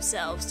prepare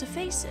themselves to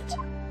face it.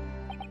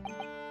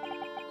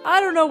 I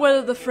don't know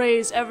whether the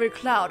phrase "every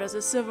cloud has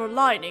a silver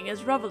lining"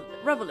 is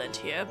relevant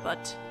here,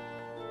 but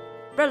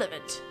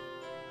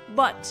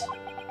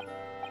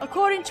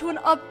according to an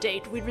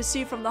update we'd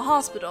received from the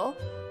hospital,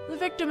 the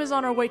victim is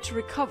on her way to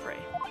recovery.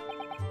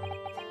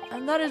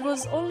 And that it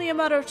was only a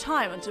matter of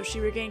time until she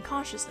regained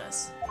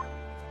consciousness.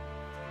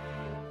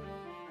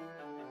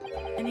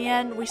 In the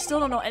end, we still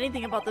don't know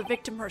anything about the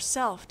victim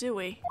herself, do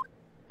we?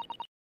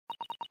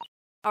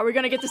 Are we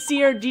gonna get to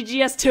see her in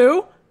DGS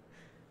 2?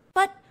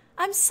 But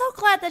I'm so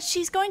glad that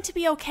she's going to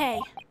be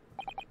okay.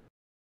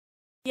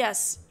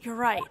 Yes, you're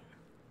right.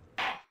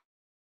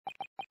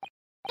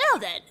 Now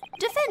then,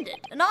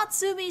 defendant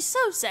Natsumi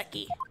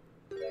Soseki.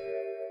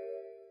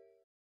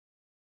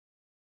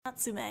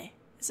 Natsume.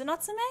 Is it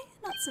Natsume?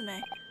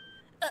 Natsume.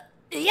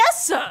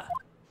 Yes, sir!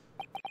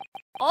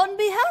 On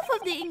behalf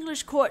of the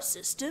English court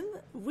system,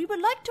 we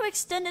would like to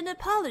extend an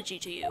apology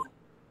to you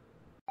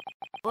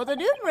for the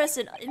numerous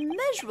and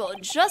immeasurable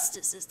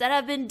injustices that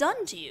have been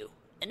done to you,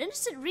 an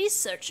innocent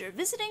researcher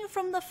visiting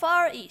from the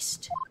Far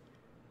East.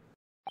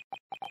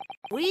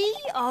 We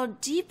are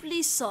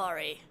deeply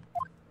sorry.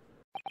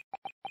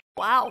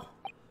 Wow.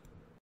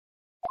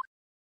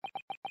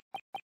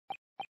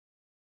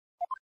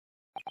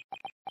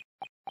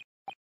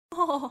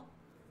 Oh.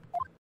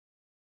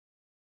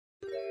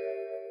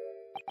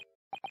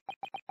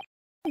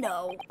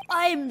 No,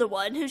 I'm the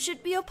one who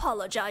should be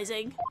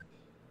apologizing.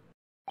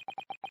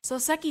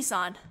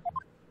 Soseki-san,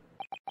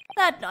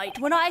 that night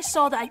when I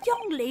saw that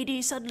young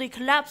lady suddenly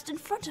collapsed in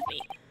front of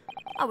me,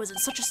 I was in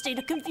such a state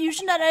of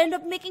confusion that I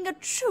ended up making a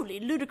truly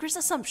ludicrous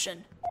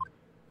assumption.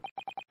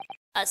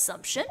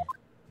 Assumption?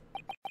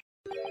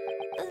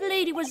 The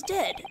lady was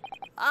dead.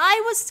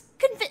 I was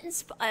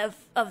convinced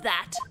of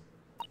that.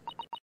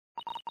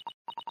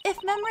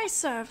 If memory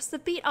serves, the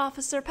beat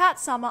officer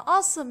Pat-sama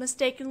also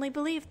mistakenly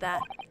believed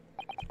that.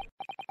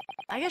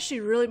 I guess she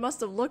really must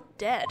have looked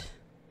dead.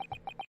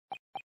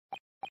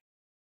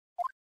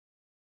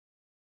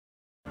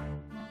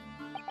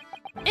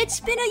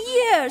 It's been a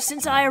year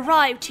since I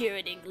arrived here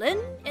in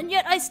England, and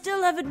yet I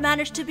still haven't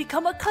managed to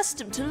become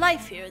accustomed to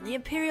life here in the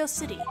Imperial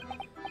City.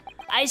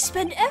 I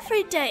spend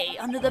every day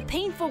under the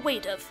painful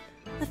weight of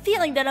the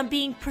feeling that I'm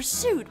being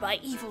pursued by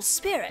evil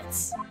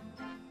spirits.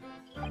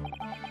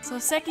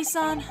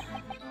 Soseki-san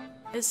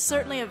is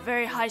certainly a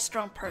very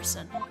high-strung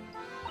person.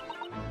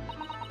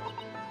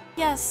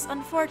 Yes,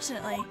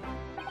 unfortunately.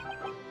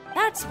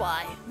 That's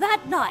why,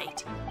 that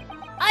night,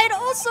 I had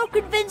also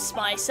convinced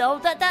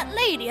myself that that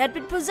lady had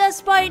been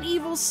possessed by an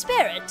evil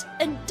spirit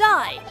and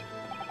died.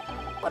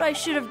 What I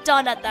should have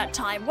done at that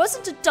time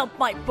wasn't to dump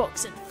my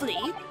books and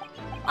flee.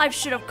 I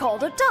should have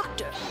called a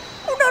doctor,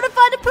 or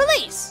notified the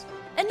police,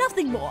 and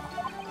nothing more.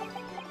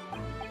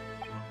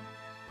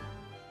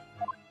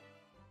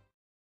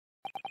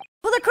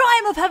 For the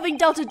crime of having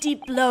dealt a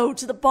deep blow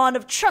to the bond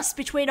of trust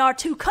between our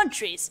two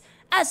countries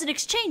as an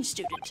exchange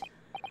student,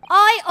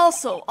 I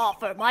also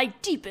offer my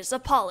deepest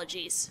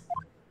apologies.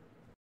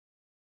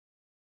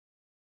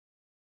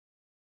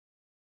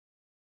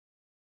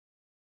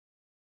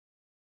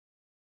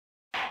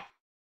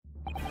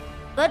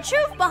 The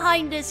truth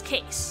behind this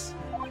case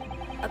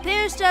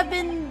appears to have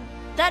been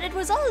that it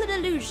was all an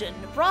illusion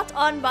brought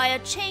on by a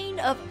chain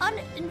of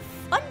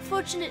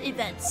unfortunate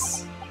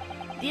events.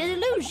 The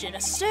illusion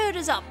stirred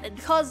us up and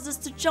caused us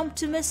to jump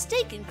to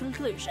mistaken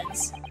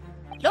conclusions.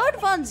 Lord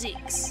Von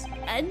Zeeks,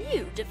 and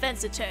you,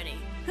 defense attorney,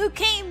 who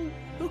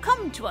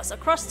come to us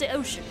across the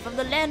ocean from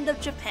the land of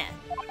Japan.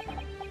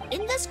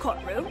 In this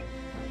courtroom,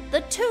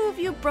 the two of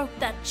you broke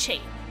that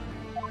chain.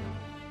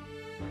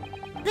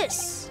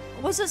 This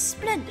was a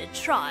splendid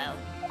trial.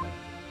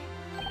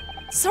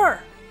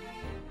 Sir!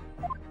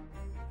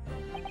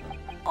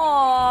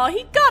 Aw,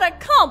 he got a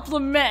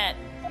compliment!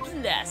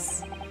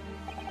 Bless.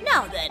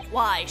 Now then,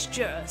 wise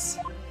jurors.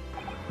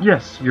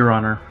 Yes, Your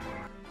Honor.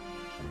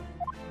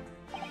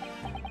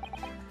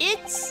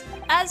 It's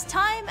It is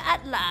time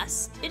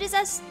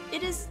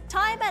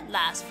at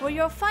last for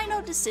your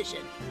final decision.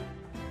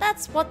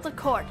 That's what the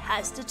court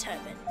has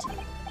determined.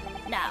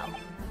 Now,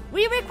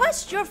 we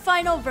request your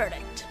final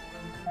verdict.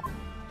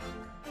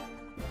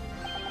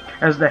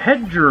 As the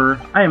head juror,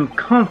 I am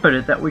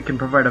confident that we can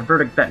provide a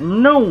verdict that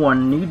no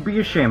one need be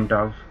ashamed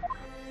of.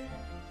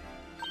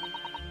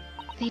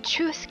 The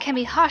truth can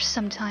be harsh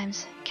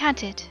sometimes,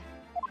 can't it?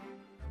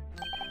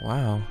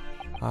 Wow,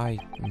 I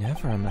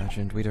never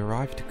imagined we'd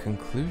arrive at a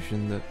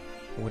conclusion that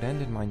would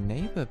end in my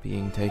neighbor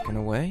being taken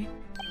away.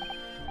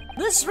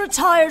 This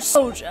retired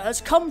soldier has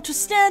come to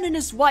stand in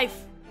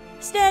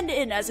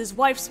as his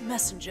wife's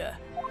messenger.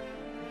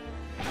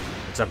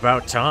 It's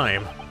about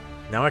time.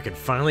 Now I can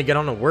finally get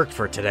on to work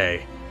for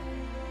today.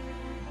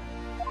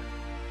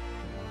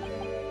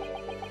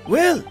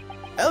 Well,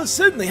 I'll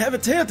certainly have a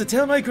tale to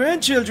tell my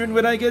grandchildren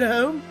when I get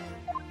home.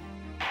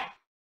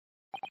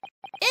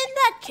 In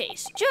that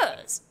case,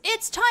 jurors,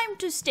 it's time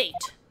to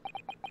state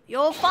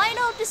your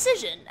final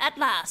decision at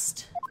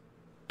last.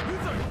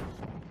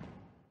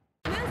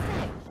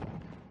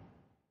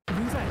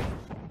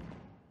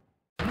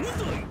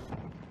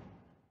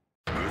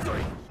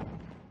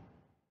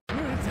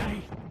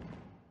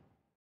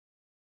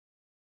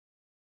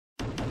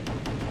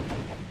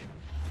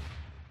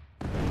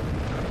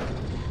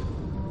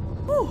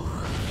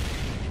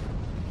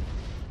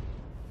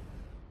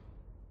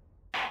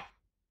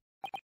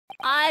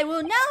 I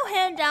will now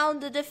hand down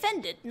the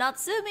defendant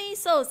Natsumi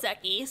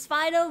Soseki's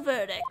final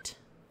verdict.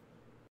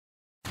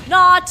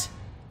 Not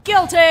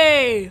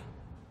guilty!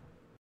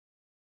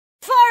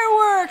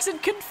 Fireworks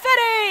and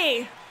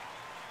confetti!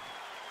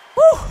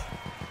 Whew!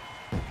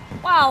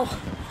 Wow,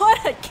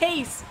 what a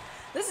case!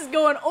 This is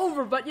going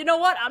over, but you know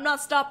what? I'm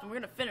not stopping. We're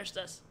gonna finish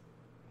this.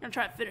 I'm gonna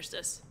try and finish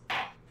this.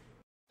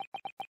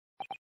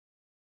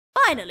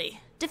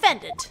 Finally,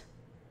 defendant.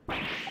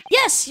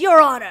 Yes,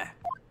 Your Honor.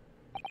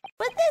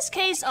 With this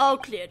case all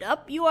cleared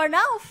up, you are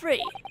now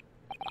free.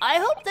 I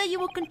hope that you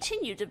will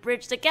continue to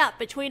bridge the gap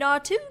between our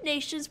two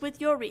nations with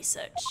your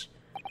research.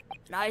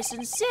 And I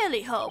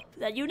sincerely hope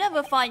that you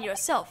never find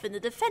yourself in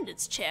the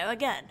defendant's chair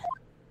again.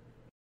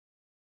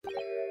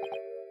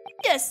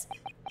 Yes,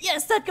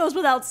 that goes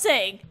without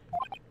saying.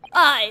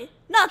 I,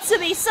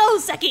 Natsumi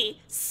Soseki,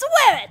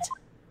 swear it!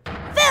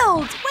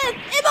 Filled with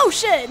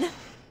emotion!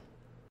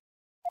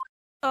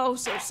 Oh,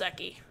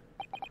 Soseki.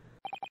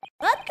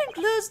 That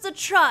concludes the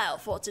trial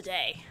for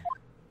today.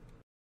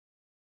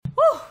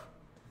 Whew!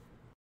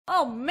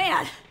 Oh,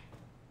 man!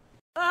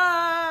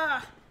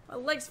 Ah! My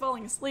leg's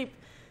falling asleep.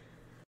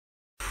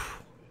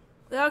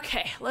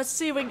 Okay, let's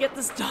see if we can get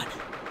this done.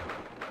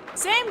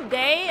 Same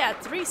day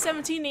at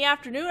 3:17 in the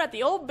afternoon at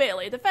the Old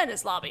Bailey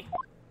Defendant's Lobby.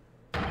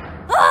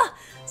 Ah!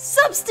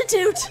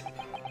 Substitute!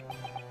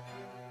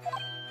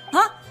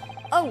 Huh?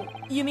 Oh,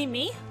 you mean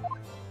me?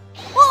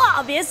 Well,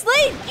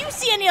 obviously! You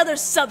see any other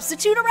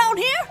substitute around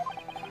here?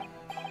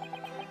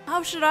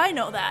 How should I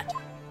know that?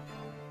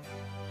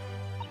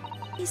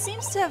 He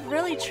seems to have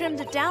really trimmed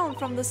it down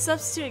from the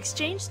substitute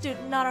exchange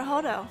student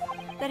Naruhodō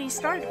that he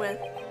started with.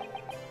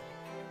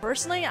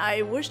 Personally,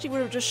 I wished he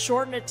would have just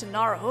shortened it to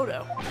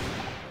Naruhodō.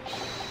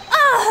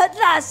 Ah, at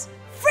last!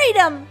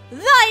 Freedom!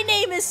 Thy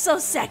name is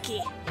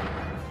Soseki!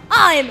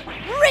 I'm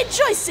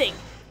rejoicing!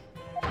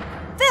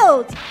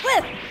 Filled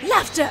with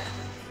laughter!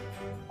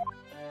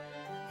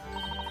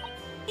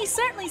 He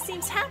certainly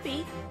seems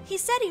happy. He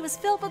said he was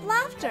filled with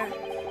laughter.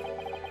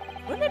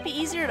 Wouldn't it be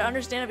easier to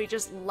understand if he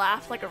just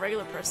laughed like a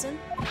regular person?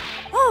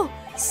 Oh,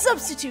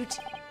 substitute!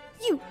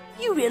 You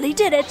really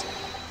did it!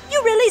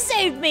 You really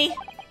saved me!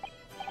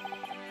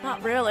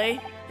 Not really.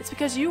 It's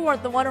because you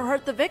weren't the one who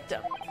hurt the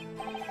victim.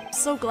 I'm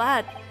so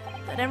glad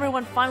that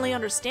everyone finally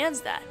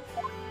understands that.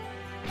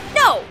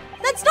 No!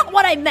 That's not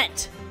what I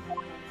meant!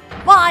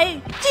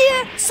 My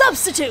dear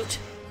substitute!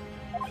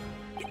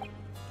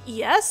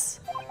 Yes?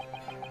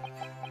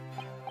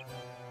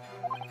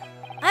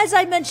 As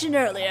I mentioned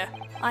earlier,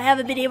 I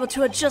haven't been able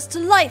to adjust to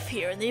life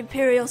here in the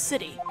Imperial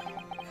City.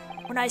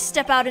 When I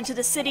step out into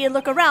the city and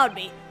look around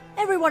me,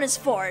 everyone is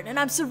foreign and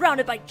I'm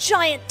surrounded by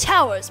giant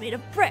towers made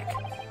of brick.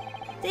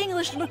 The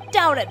English look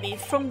down at me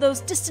from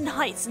those distant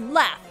heights and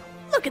laugh.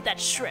 Look at that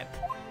shrimp.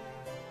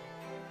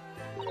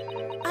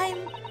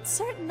 I'm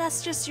certain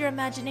that's just your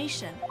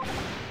imagination.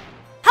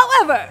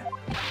 However,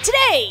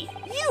 today,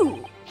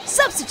 you,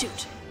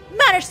 substitute,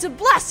 managed to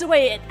blast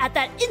away at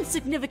that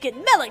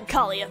insignificant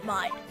melancholy of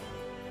mine.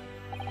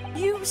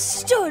 You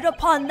stood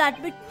upon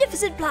that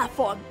magnificent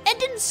platform and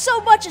didn't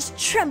so much as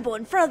tremble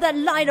in front of that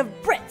line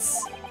of Brits.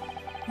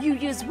 You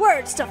used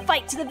words to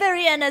fight to the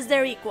very end as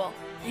their equal,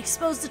 and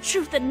exposed the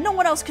truth that no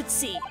one else could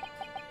see.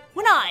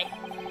 When I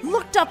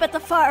looked up at the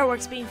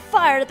fireworks being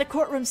fired at the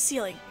courtroom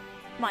ceiling,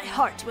 my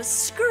heart was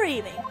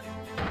screaming,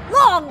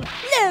 "Long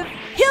live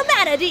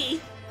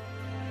humanity!"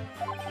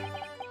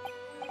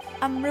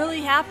 I'm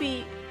really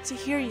happy to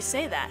hear you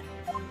say that.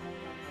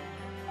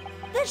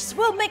 This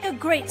will make a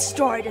great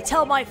story to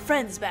tell my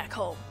friends back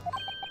home.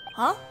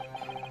 Huh?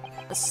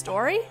 A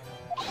story?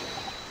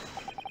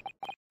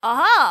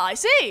 Aha, I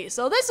see.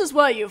 So this is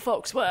where you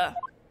folks were.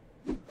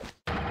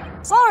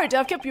 Sorry to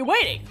have kept you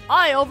waiting.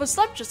 I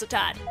overslept just a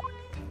tad.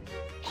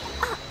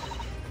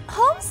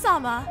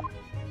 Home-sama!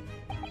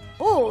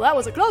 Oh, that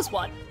was a close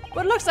one.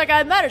 But it looks like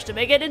I managed to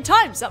make it in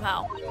time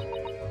somehow.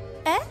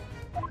 Eh?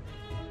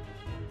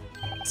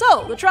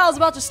 So, the trial's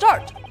about to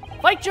start.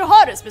 Fight your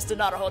hardest, Mr.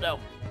 Naruhodō.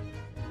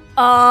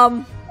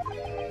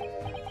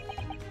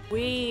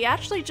 We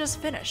actually just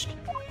finished.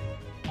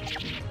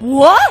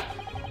 What?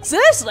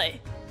 Seriously?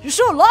 You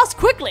sure lost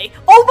quickly.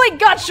 Oh my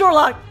god,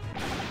 Sherlock!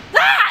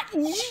 Ah!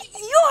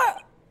 You're...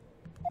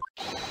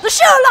 the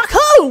Sherlock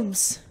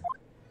Holmes!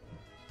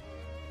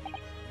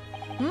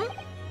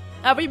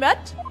 Have we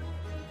met?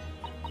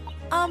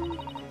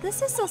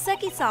 This is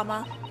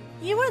Soseki-sama.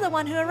 You were the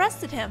one who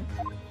arrested him.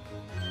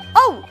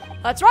 Oh,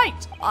 that's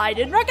right. I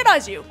didn't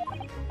recognize you.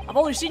 I've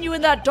only seen you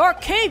in that dark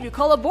cave you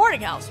call a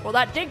boarding house, or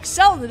that dank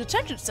cell in the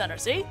detention center,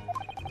 see?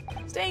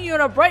 Staying you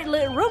in a bright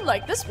lit room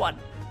like this one,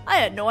 I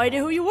had no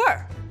idea who you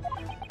were.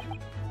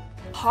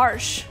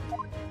 Harsh.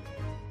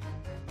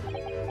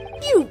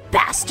 You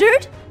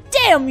bastard!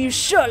 Damn you,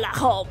 Sherlock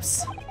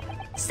Holmes!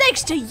 It's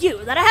thanks to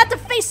you that I had to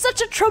face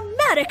such a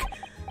traumatic...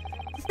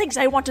 The things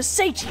I want to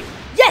say to you.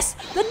 Yes,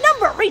 the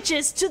number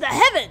reaches to the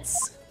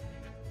heavens!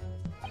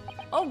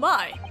 Oh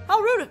my, how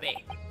rude of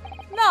me.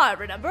 Now I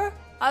remember.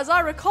 As I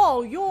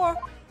recall, you're...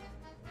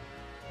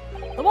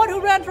 the one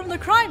who ran from the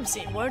crime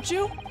scene, weren't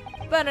you?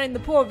 Abandoning the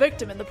poor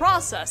victim in the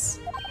process.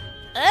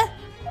 Eh?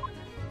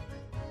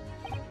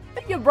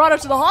 If you brought her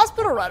to the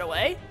hospital right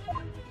away,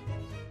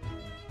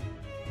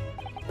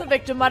 the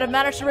victim might have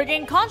managed to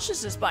regain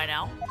consciousness by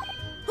now.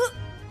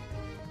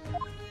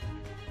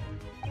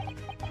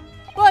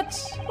 But,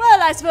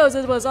 well, I suppose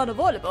it was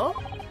unavoidable.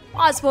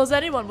 I suppose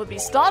anyone would be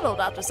startled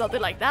after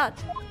something like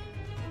that.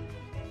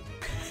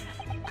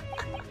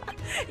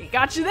 He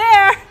got you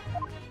there!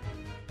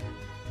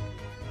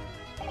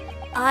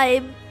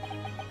 I'm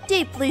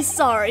deeply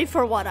sorry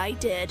for what I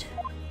did.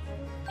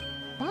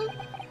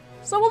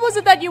 So what was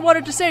it that you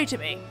wanted to say to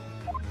me?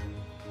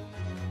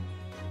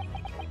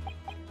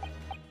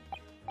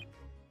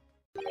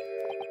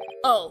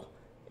 Oh,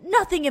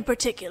 nothing in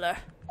particular.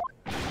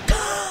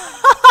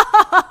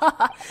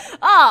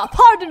 Ah,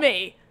 pardon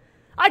me!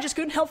 I just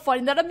couldn't help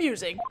finding that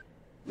amusing.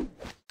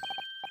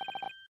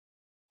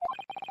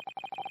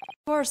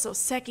 Poor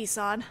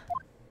Soseki-san.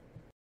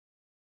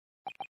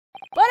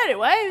 But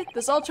anyway,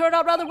 this all turned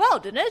out rather well,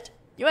 didn't it?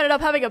 You ended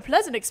up having a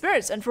pleasant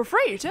experience, and for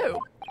free, too.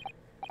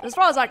 As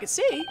far as I could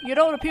see, you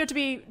don't appear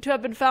to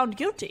have been found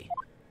guilty.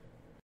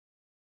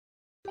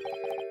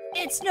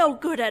 It's no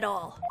good at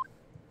all.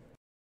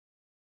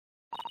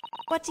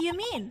 What do you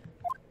mean?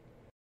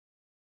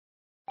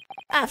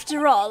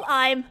 After all,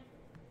 I'm...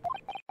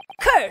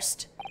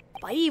 cursed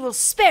by evil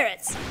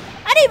spirits,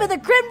 and even the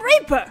Grim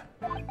Reaper!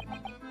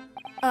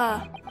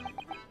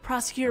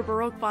 Prosecutor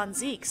Baroque von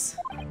Zeeks.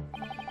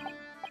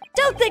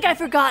 Don't think I've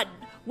forgotten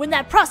when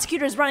that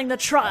prosecutor is running the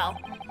trial.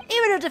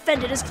 Even if a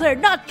defendant is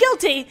cleared not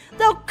guilty,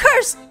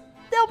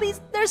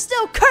 they're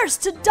still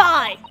cursed to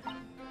die!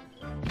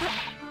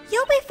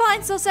 You'll be fine,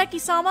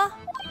 Soseki-sama.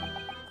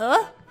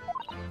 Huh?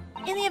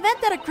 In the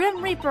event that a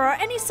Grim Reaper or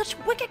any such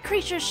wicked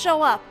creatures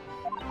show up,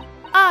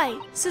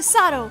 I,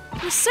 Susato,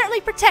 will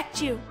certainly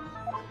protect you.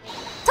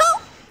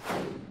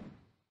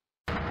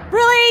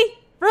 Really?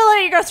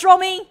 Really? You're gonna throw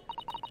me?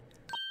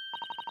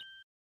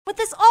 With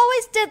this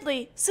always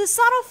diddly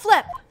Susato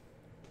flip.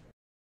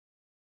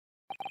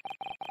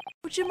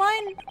 Would you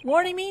mind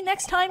warning me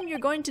next time you're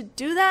going to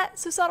do that,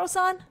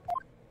 Susato-san?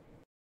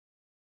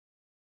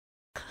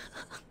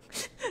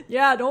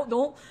 Yeah,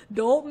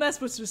 don't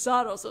mess with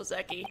Susato,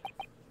 Soseki.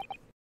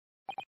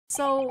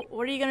 So,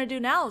 what are you gonna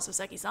do now,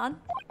 Soseki-san?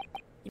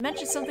 You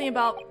mentioned something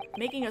about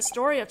making a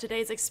story of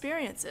today's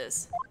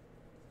experiences.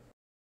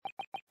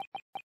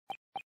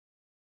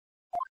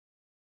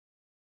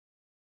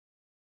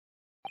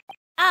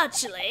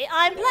 Actually,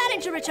 I'm planning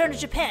to return to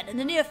Japan in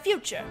the near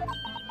future.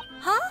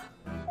 Huh?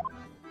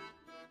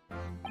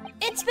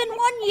 It's been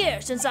 1 year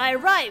since I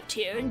arrived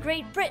here in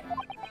Great Britain.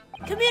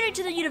 Commuting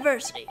to the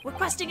university,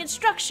 requesting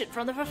instruction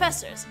from the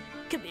professors,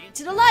 commuting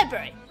to the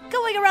library,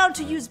 going around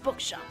to used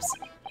bookshops.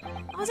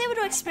 I was able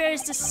to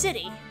experience the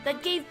city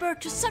that gave birth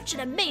to such an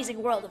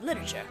amazing world of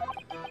literature.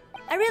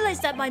 I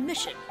realized that my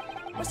mission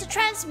was to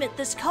transmit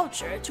this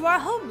culture to our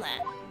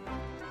homeland.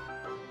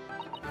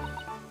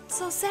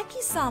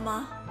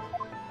 Soseki-sama.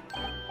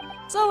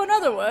 So in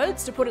other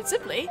words, to put it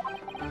simply,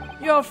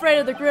 you're afraid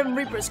of the Grim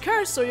Reaper's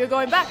curse, so you're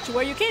going back to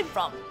where you came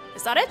from.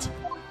 Is that it?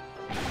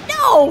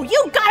 No!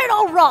 You got it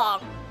all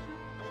wrong!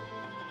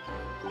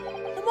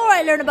 The more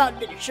I learn about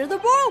literature, the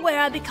more aware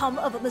I become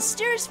of a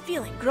mysterious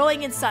feeling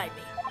growing inside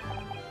me.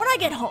 When I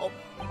get home,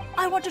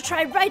 I want to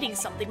try writing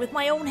something with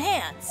my own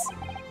hands.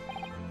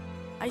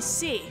 I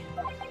see.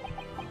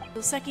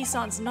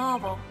 Soseki-san's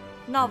novel.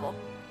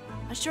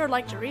 I sure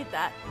like to read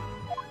that.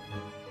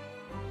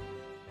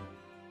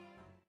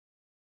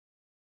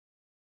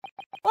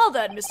 Well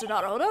then, Mr.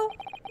 Naruhodō,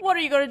 what are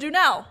you going to do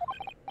now?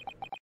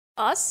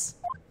 Us?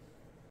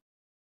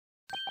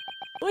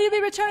 Will you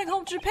be returning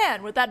home to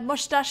Japan with that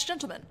mustached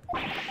gentleman?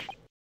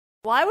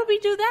 Why would we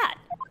do that?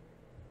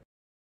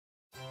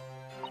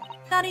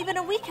 Not even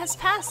a week has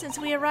passed since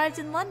we arrived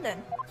in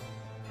London.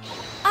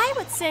 I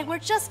would say we're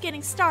just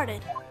getting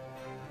started.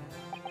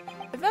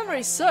 If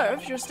memory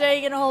serves, you're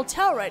staying in a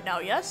hotel right now,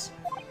 yes?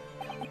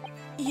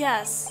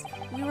 Yes.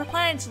 We were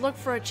planning to look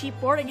for a cheap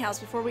boarding house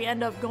before we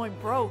end up going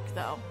broke,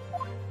 though.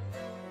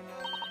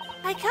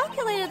 I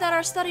calculated that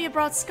our study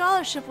abroad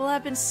scholarship will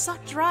have been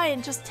sucked dry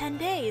in just 10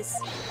 days.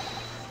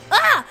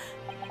 Ah!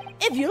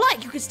 If you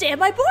like, you could stay at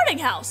my boarding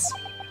house!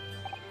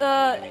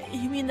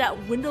 You mean that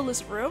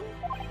windowless room?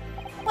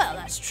 Well,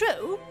 that's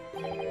true.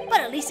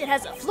 But at least it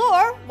has a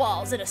floor,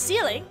 walls, and a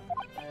ceiling.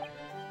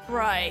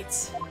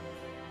 Right.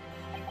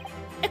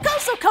 It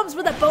also comes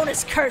with a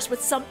bonus curse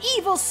with some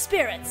evil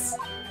spirits.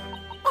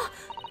 Oh,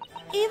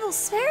 evil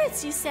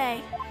spirits, you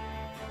say?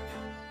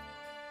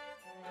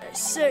 They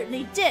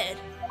certainly did.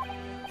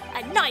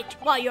 At night,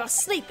 while you're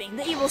sleeping,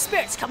 the evil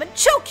spirits come and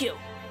choke you.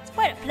 It's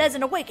quite a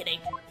pleasant awakening.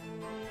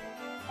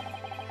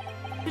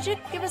 Could you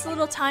give us a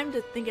little time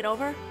to think it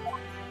over?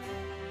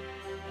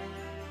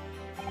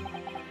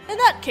 In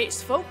that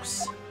case,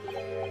 folks,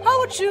 how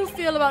would you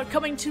feel about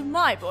coming to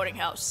my boarding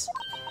house?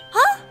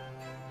 Huh?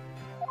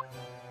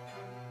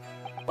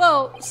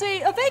 Well,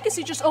 see, a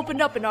vacancy just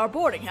opened up in our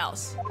boarding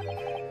house.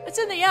 It's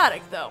in the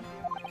attic, though.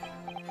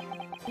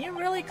 Can you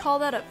really call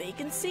that a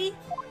vacancy?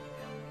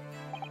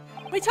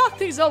 We talked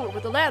things over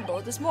with the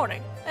landlord this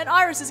morning, and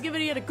Iris is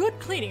giving it a good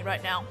cleaning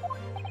right now.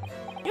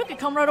 You can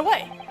come right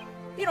away.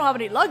 You don't have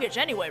any luggage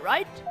anyway,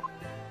 right?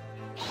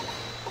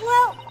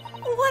 Well,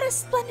 what a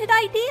splendid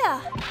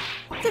idea!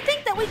 To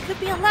think that we could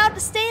be allowed to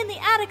stay in the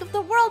attic of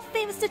the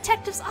world-famous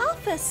detective's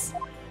office!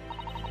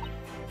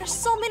 There's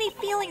so many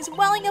feelings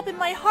welling up in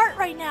my heart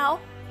right now.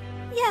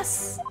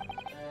 Yes.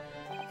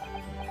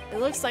 It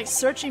looks like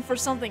searching for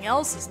something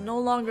else is no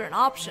longer an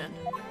option.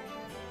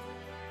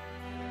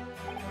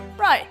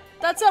 Right,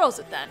 that settles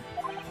it then.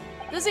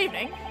 This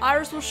evening,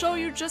 Iris will show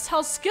you just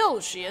how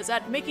skilled she is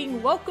at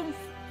making welcome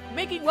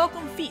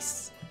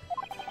feasts.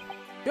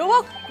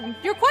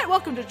 You're quite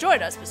welcome to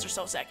join us, Mr.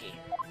 Soseki.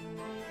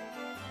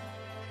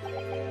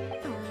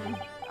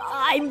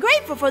 I'm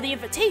grateful for the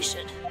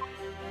invitation.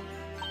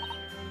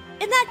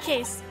 In that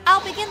case,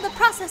 I'll begin the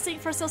processing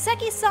for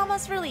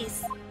Soseki-sama's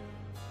release.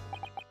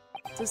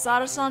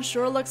 Susato-san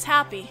sure looks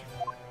happy.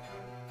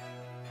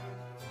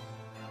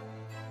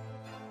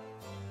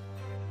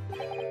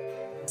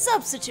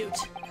 Substitute.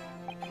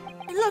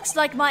 It looks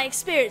like my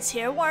experience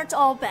here weren't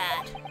all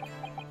bad.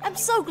 I'm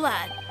so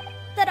glad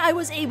that I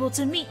was able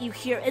to meet you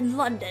here in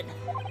London.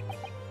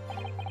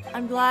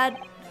 I'm glad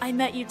I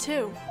met you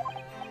too.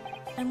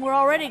 And we're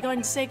already going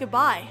to say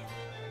goodbye.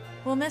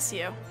 We'll miss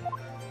you.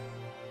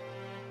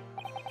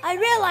 I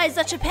realize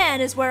that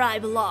Japan is where I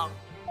belong.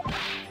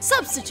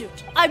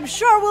 Substitute, I'm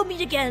sure we'll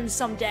meet again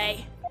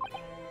someday.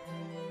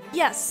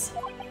 Yes.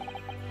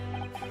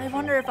 I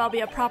wonder if I'll be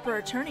a proper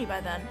attorney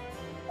by then.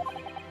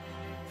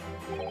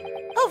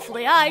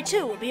 Hopefully I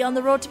too will be on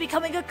the road to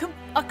becoming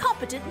a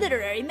competent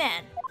literary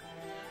man.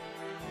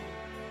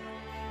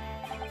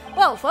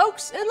 Well,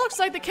 folks, it looks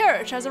like the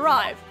carriage has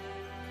arrived.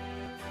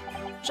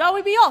 Shall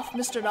we be off,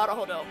 Mr.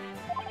 Naruhodō?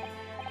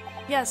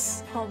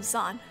 Yes,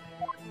 Holmes-san.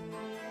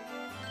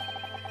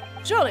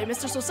 Surely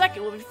Mr. Soseki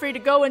will be free to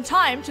go in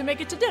time to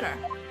make it to dinner.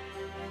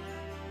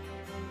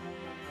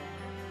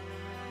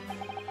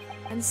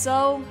 And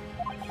so,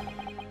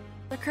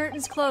 the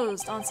curtains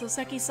closed on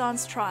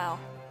Soseki-san's trial.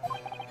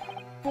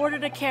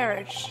 Boarded a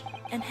carriage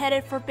and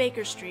headed for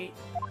Baker Street.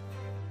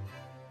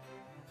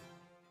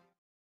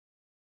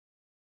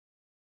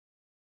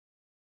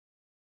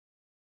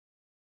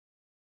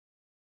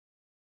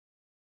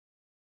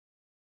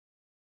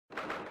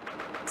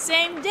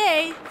 Same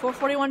day,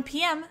 4:41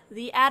 p.m.,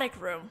 the attic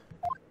room.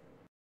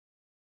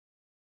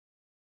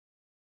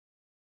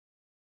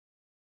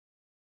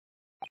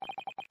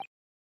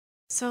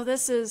 So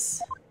this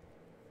is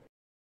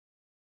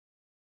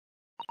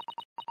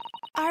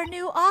our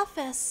new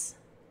office.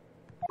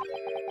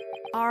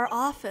 Our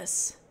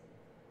office.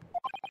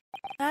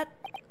 That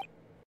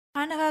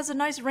kind of has a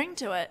nice ring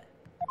to it.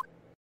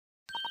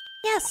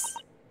 Yes,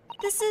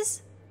 this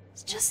is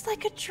just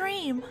like a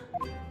dream.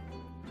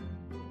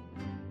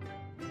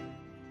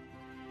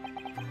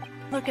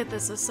 Look at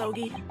this,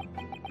 Asogi.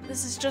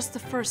 This is just the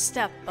first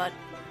step, but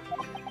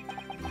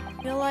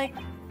I feel like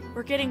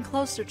we're getting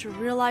closer to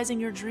realizing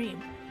your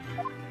dream.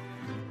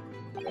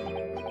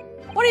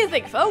 What do you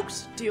think,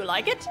 folks? Do you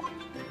like it?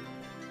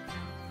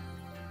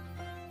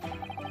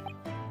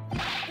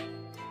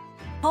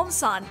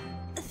 Holmes-san,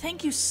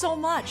 thank you so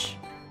much.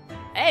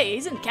 Hey,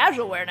 he's in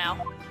casual wear now.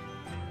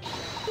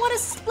 What a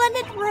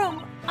splendid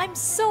room! I'm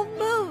so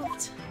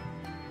moved.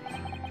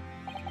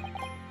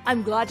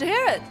 I'm glad to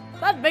hear it.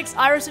 That makes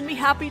Iris and me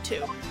happy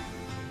too.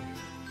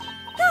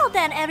 Now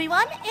then,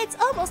 everyone, it's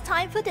almost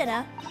time for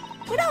dinner.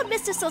 When our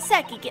Mr.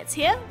 Soseki gets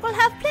here, we'll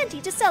have plenty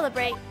to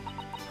celebrate.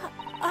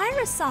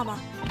 Iris-sama,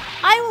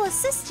 I will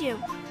assist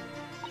you.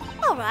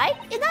 Alright,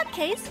 in that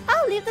case,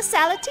 I'll leave the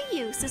salad to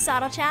you,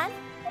 Susato-chan.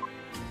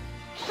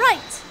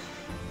 Right.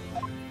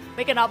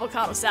 Make an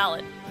avocado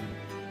salad.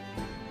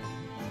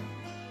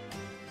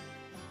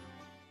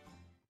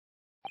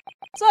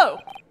 So,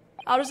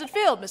 How does it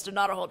feel, Mr.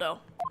 Naruhodō,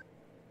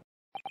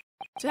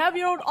 to have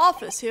your own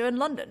office here in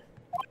London?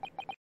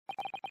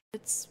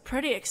 It's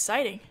pretty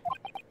exciting.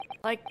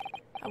 Like,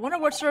 I wonder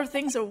what sort of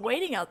things are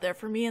waiting out there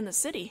for me in the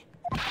city.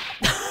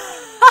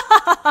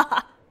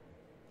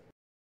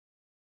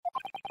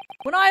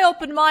 When I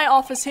opened my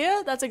office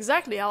here, that's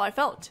exactly how I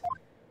felt.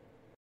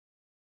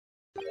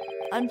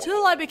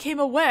 Until I became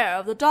aware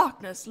of the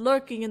darkness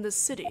lurking in the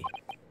city.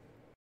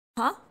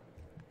 Huh?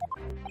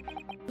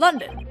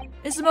 London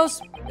is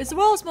the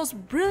world's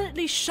most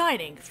brilliantly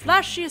shining,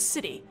 flashiest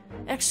city,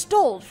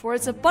 extolled for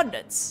its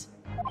abundance.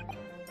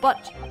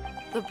 But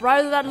the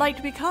brighter that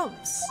light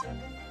becomes,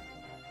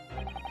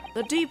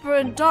 the deeper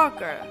and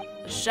darker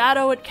the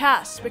shadow it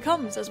casts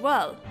becomes as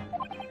well.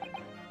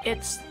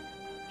 Its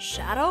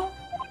shadow?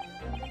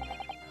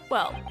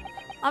 Well,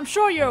 I'm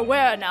sure you're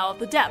aware now of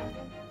the depth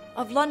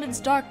of London's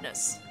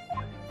darkness.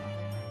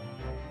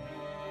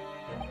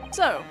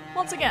 So,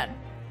 once again,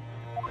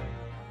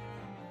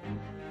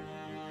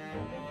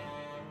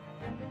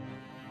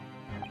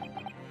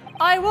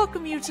 I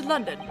welcome you to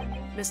London,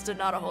 Mr.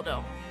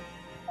 Naruhodō.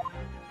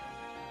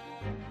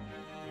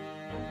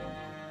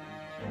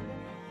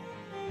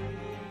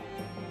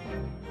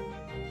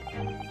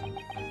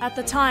 At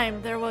the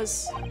time, there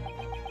was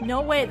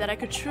no way that I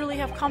could truly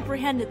have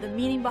comprehended the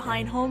meaning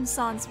behind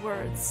Home-san's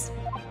words.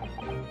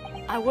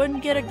 I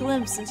wouldn't get a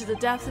glimpse into the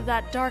depth of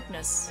that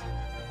darkness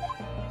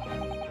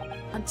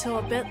until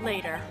a bit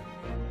later.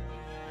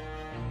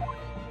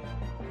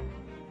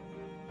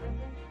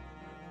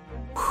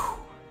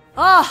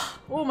 Ah!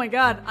 Oh my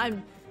god, my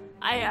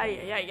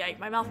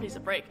mouth needs a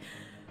break.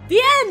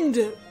 The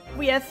end!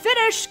 We have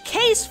finished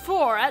Case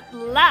 4 at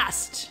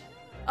last!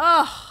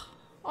 Oh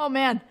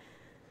man.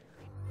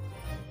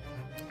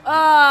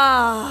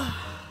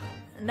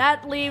 And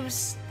that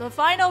leaves the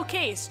final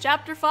case,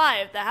 Chapter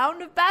 5, The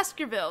Hound of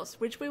Baskervilles,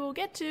 which we will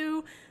get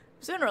to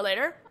sooner or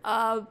later.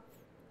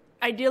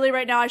 Ideally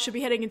right now I should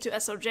be heading into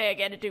SOJ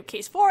again to do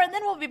Case 4, and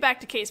then we'll be back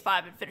to Case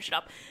 5 and finish it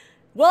up.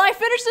 Will I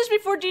finish this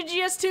before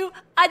DGS2?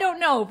 I don't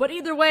know, but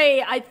either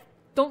way, I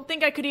don't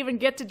think I could even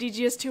get to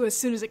DGS2 as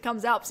soon as it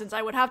comes out, since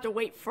I would have to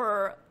wait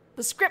for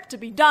the script to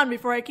be done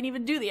before I can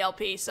even do the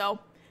LP, so,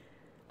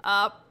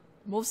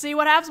 we'll see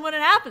what happens when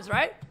it happens,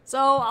 right? So,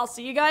 I'll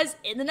see you guys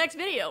in the next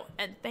video,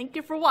 and thank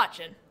you for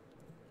watching.